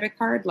opened my debit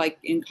card, like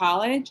in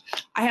college,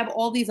 I have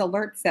all these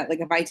alerts that,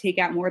 like, if I take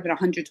out more than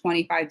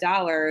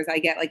 $125, I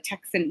get like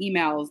texts and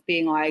emails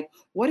being like,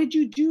 what did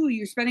you do?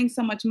 You're spending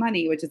so much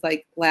money, which is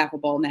like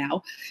laughable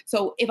now.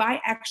 So if I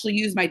actually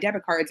use my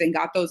debit cards and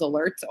got those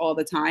alerts all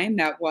the time,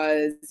 that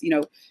was,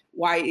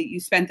 why you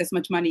spent this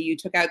much money, you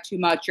took out too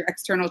much, your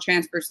external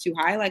transfer is too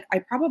high, like I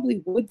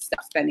probably would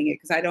stop spending it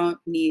because I don't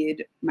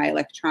need my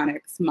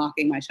electronics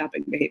mocking my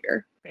shopping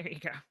behavior. There you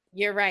go.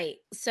 You're right.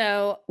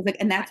 So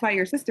and that's why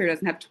your sister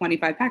doesn't have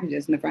 25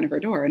 packages in the front of her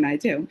door, and I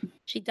do.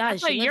 She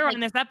does. That's why you're on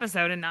this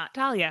episode and not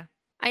Talia.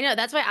 I know.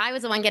 That's why I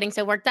was the one getting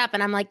so worked up.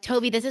 And I'm like,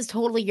 Toby, this is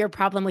totally your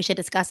problem. We should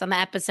discuss on the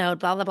episode,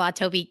 blah, blah, blah.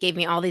 Toby gave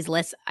me all these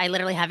lists. I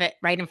literally have it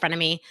right in front of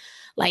me,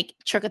 like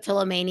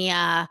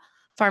trichotillomania,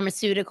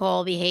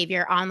 pharmaceutical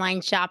behavior,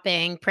 online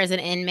shopping, prison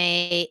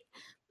inmate,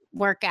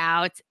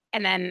 workout.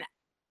 And then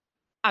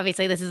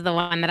obviously this is the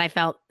one that I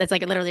felt that's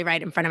like literally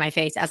right in front of my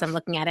face as I'm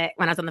looking at it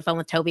when I was on the phone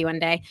with Toby one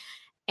day.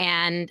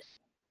 And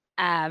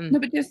no,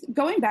 but just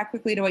going back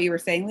quickly to what you were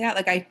saying, Leah,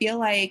 like I feel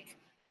like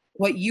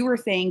what you were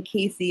saying,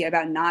 Casey,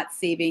 about not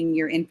saving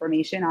your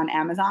information on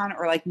Amazon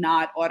or like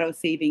not auto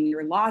saving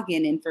your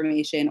login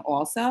information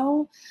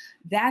also,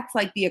 that's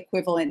like the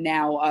equivalent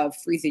now of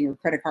freezing your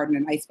credit card in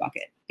an ice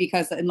bucket.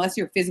 Because unless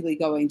you're physically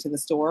going to the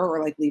store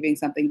or like leaving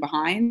something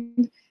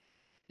behind,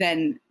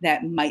 then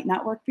that might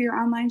not work for your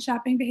online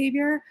shopping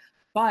behavior.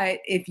 But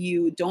if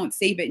you don't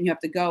save it and you have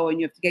to go and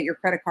you have to get your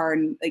credit card,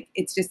 and like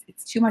it's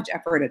too much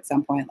effort at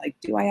some point. Like,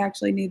 do I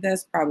actually need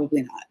this?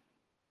 Probably not.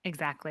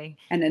 Exactly.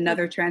 And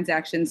another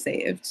transaction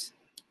saved.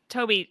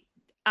 Toby,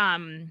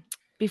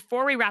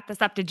 before we wrap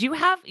this up, you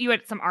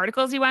had some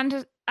articles you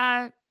wanted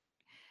to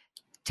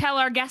tell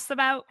our guests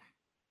about?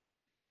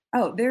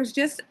 Oh, there's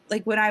just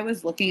like when I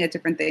was looking at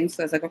different things,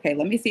 so I was like, okay,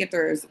 let me see if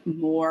there's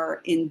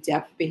more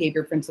in-depth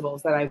behavior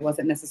principles that I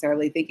wasn't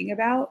necessarily thinking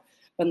about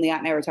when Liat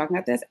and I were talking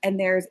about this. And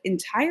there's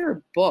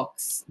entire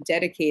books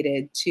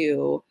dedicated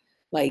to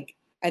like,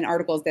 and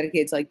articles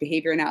dedicated to like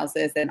behavior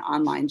analysis and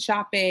online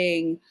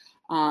shopping,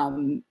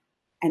 and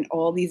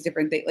all these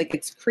different things. Like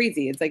it's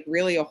crazy. It's like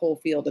really a whole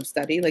field of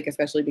study, like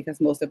especially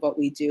because most of what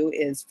we do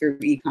is through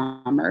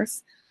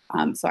e-commerce.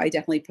 So I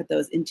definitely put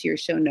those into your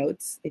show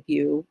notes if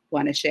you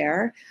want to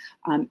share.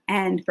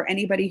 And for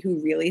anybody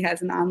who really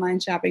has an online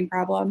shopping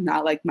problem,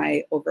 not like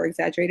my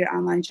over-exaggerated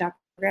online shopping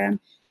program,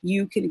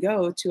 you can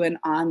go to an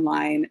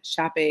online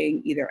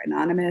shopping, either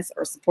anonymous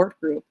or support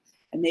group,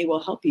 and they will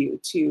help you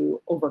to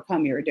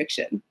overcome your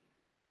addiction.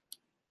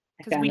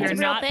 Because we are It's a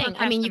real not thing.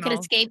 I mean, you could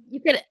escape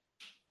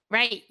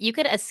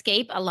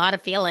a lot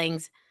of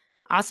feelings.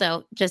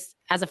 Also, just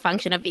as a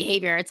function of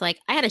behavior, it's like,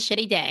 I had a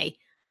shitty day.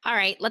 All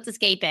right, let's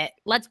escape it.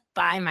 Let's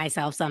buy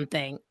myself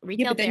something.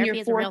 Retail but then therapy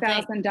you're is a real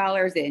thing.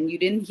 $4,000 in. You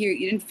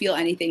didn't feel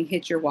anything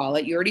hit your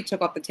wallet. You already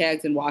took off the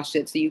tags and washed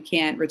it, so you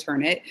can't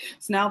return it.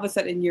 So now all of a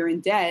sudden you're in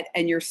debt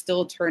and you're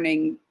still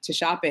turning to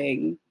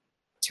shopping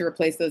to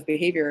replace those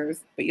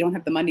behaviors, but you don't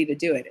have the money to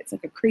do it. It's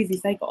like a crazy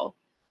cycle.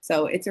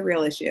 So it's a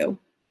real issue.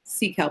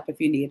 Seek help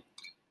if you need.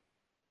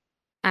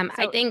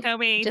 I think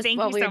Toby, thank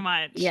you so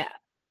much. Yeah.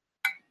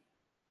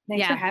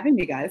 Thanks for having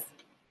me, guys.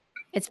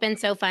 It's been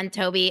so fun,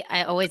 Toby.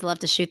 I always love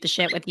to shoot the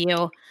shit with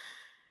you.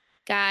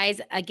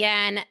 Guys,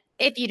 again,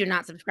 if you do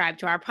not subscribe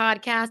to our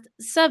podcast,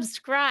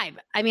 subscribe.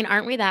 I mean,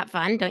 aren't we that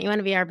fun? Don't you want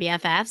to be our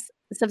BFFs?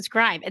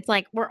 Subscribe. It's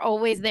like we're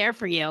always there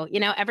for you. You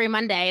know, every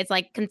Monday, it's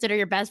like consider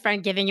your best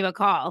friend giving you a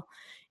call.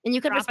 And you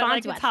could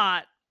respond to us. It's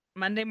hot.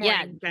 Monday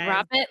morning. Yeah,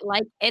 drop it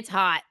like it's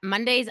hot.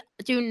 Mondays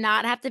do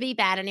not have to be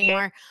bad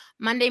anymore.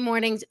 Monday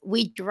mornings,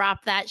 we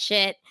drop that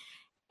shit.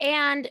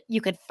 And you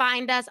could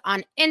find us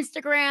on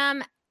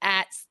Instagram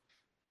at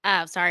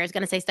I was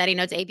going to say Study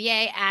Notes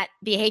ABA at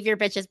Behavior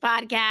Bitches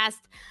Podcast.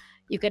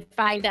 You could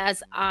find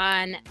us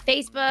on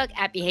Facebook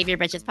at Behavior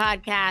Bitches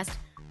Podcast.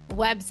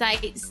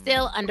 Website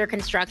still under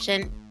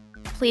construction.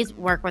 Please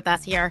work with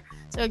us here.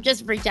 So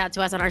just reach out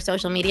to us on our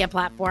social media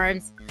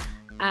platforms.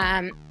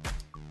 And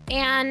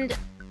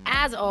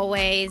as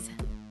always,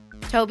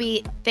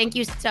 Toby, thank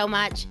you so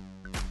much.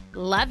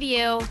 Love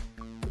you.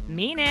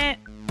 Mean it.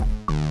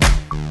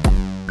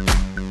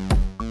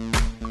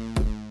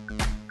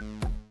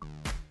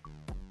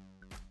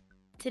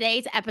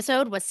 Today's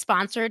episode was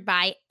sponsored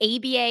by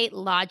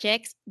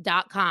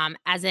ABALogix.com,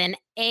 as in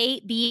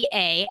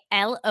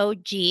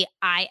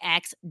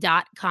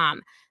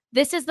ABALOGIX.com.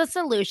 This is the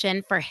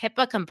solution for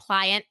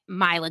HIPAA-compliant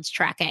mileage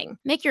tracking.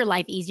 Make your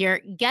life easier.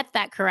 Get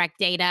that correct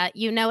data.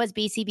 You know, as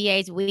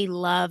BCBAs, we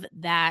love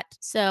that.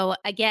 So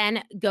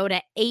again, go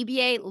to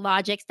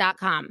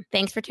ABALogix.com.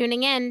 Thanks for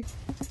tuning in.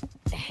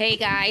 Hey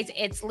guys,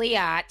 it's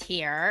Liat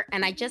here,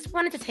 and I just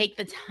wanted to take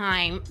the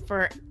time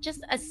for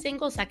just a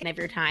single second of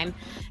your time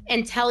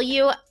and tell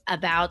you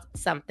about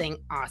something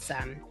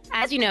awesome.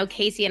 As you know,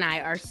 Casey and I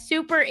are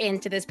super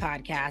into this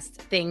podcast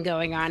thing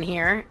going on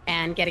here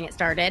and getting it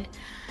started.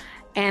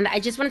 And I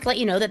just wanted to let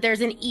you know that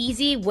there's an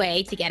easy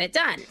way to get it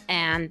done.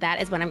 And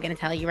that is what I'm going to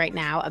tell you right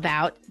now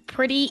about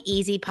Pretty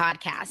Easy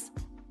Podcast.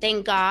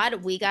 Thank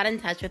God we got in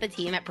touch with the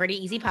team at Pretty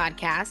Easy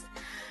Podcast.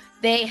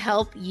 They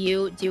help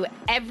you do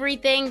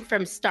everything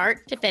from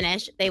start to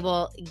finish. They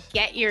will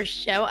get your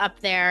show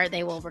up there.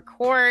 They will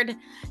record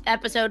the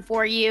episode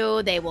for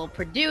you. They will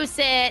produce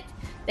it.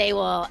 They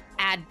will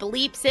add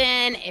bleeps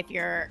in if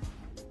you're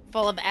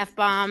full of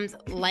F-bombs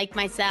like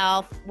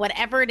myself.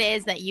 Whatever it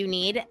is that you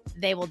need,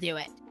 they will do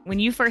it. When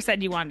you first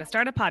said you wanted to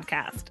start a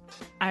podcast,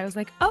 I was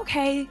like,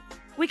 okay,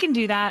 we can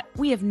do that.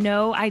 We have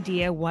no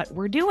idea what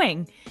we're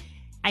doing.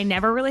 I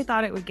never really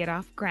thought it would get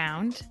off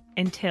ground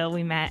until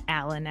we met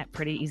Alan at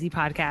Pretty Easy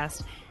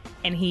Podcast,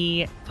 and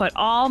he put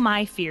all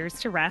my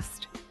fears to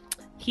rest.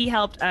 He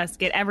helped us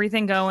get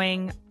everything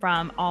going,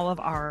 from all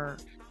of our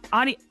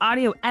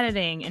audio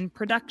editing and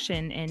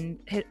production and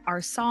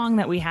our song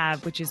that we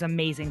have, which is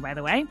amazing, by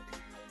the way.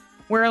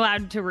 We're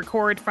allowed to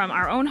record from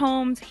our own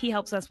homes. He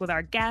helps us with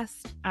our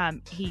guests.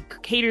 He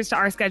caters to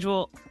our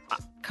schedule.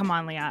 Come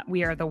on, Liat.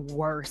 We are the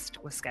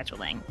worst with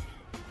scheduling.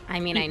 I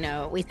mean, I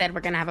know we said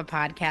we're going to have a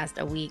podcast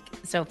a week.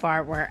 So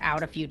far, we're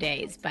out a few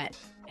days, but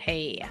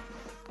hey,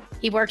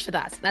 he works with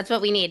us. That's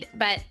what we need.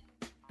 But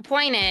the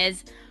point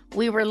is,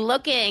 we were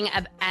looking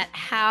at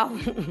how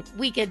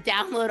we could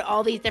download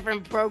all these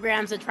different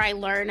programs to try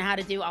learn how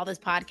to do all this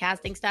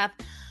podcasting stuff.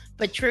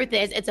 But truth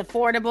is, it's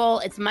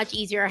affordable. It's much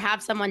easier.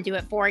 Have someone do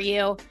it for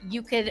you.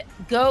 You could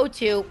go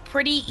to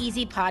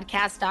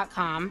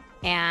prettyeasypodcast.com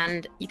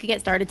and you could get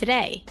started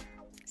today.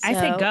 I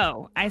say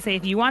go. I say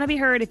if you want to be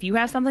heard, if you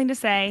have something to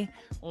say,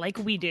 like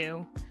we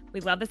do,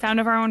 we love the sound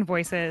of our own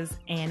voices,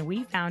 and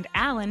we found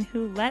Alan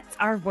who lets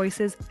our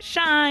voices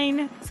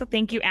shine. So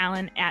thank you,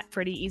 Alan, at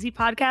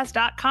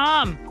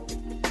prettyeasypodcast.com.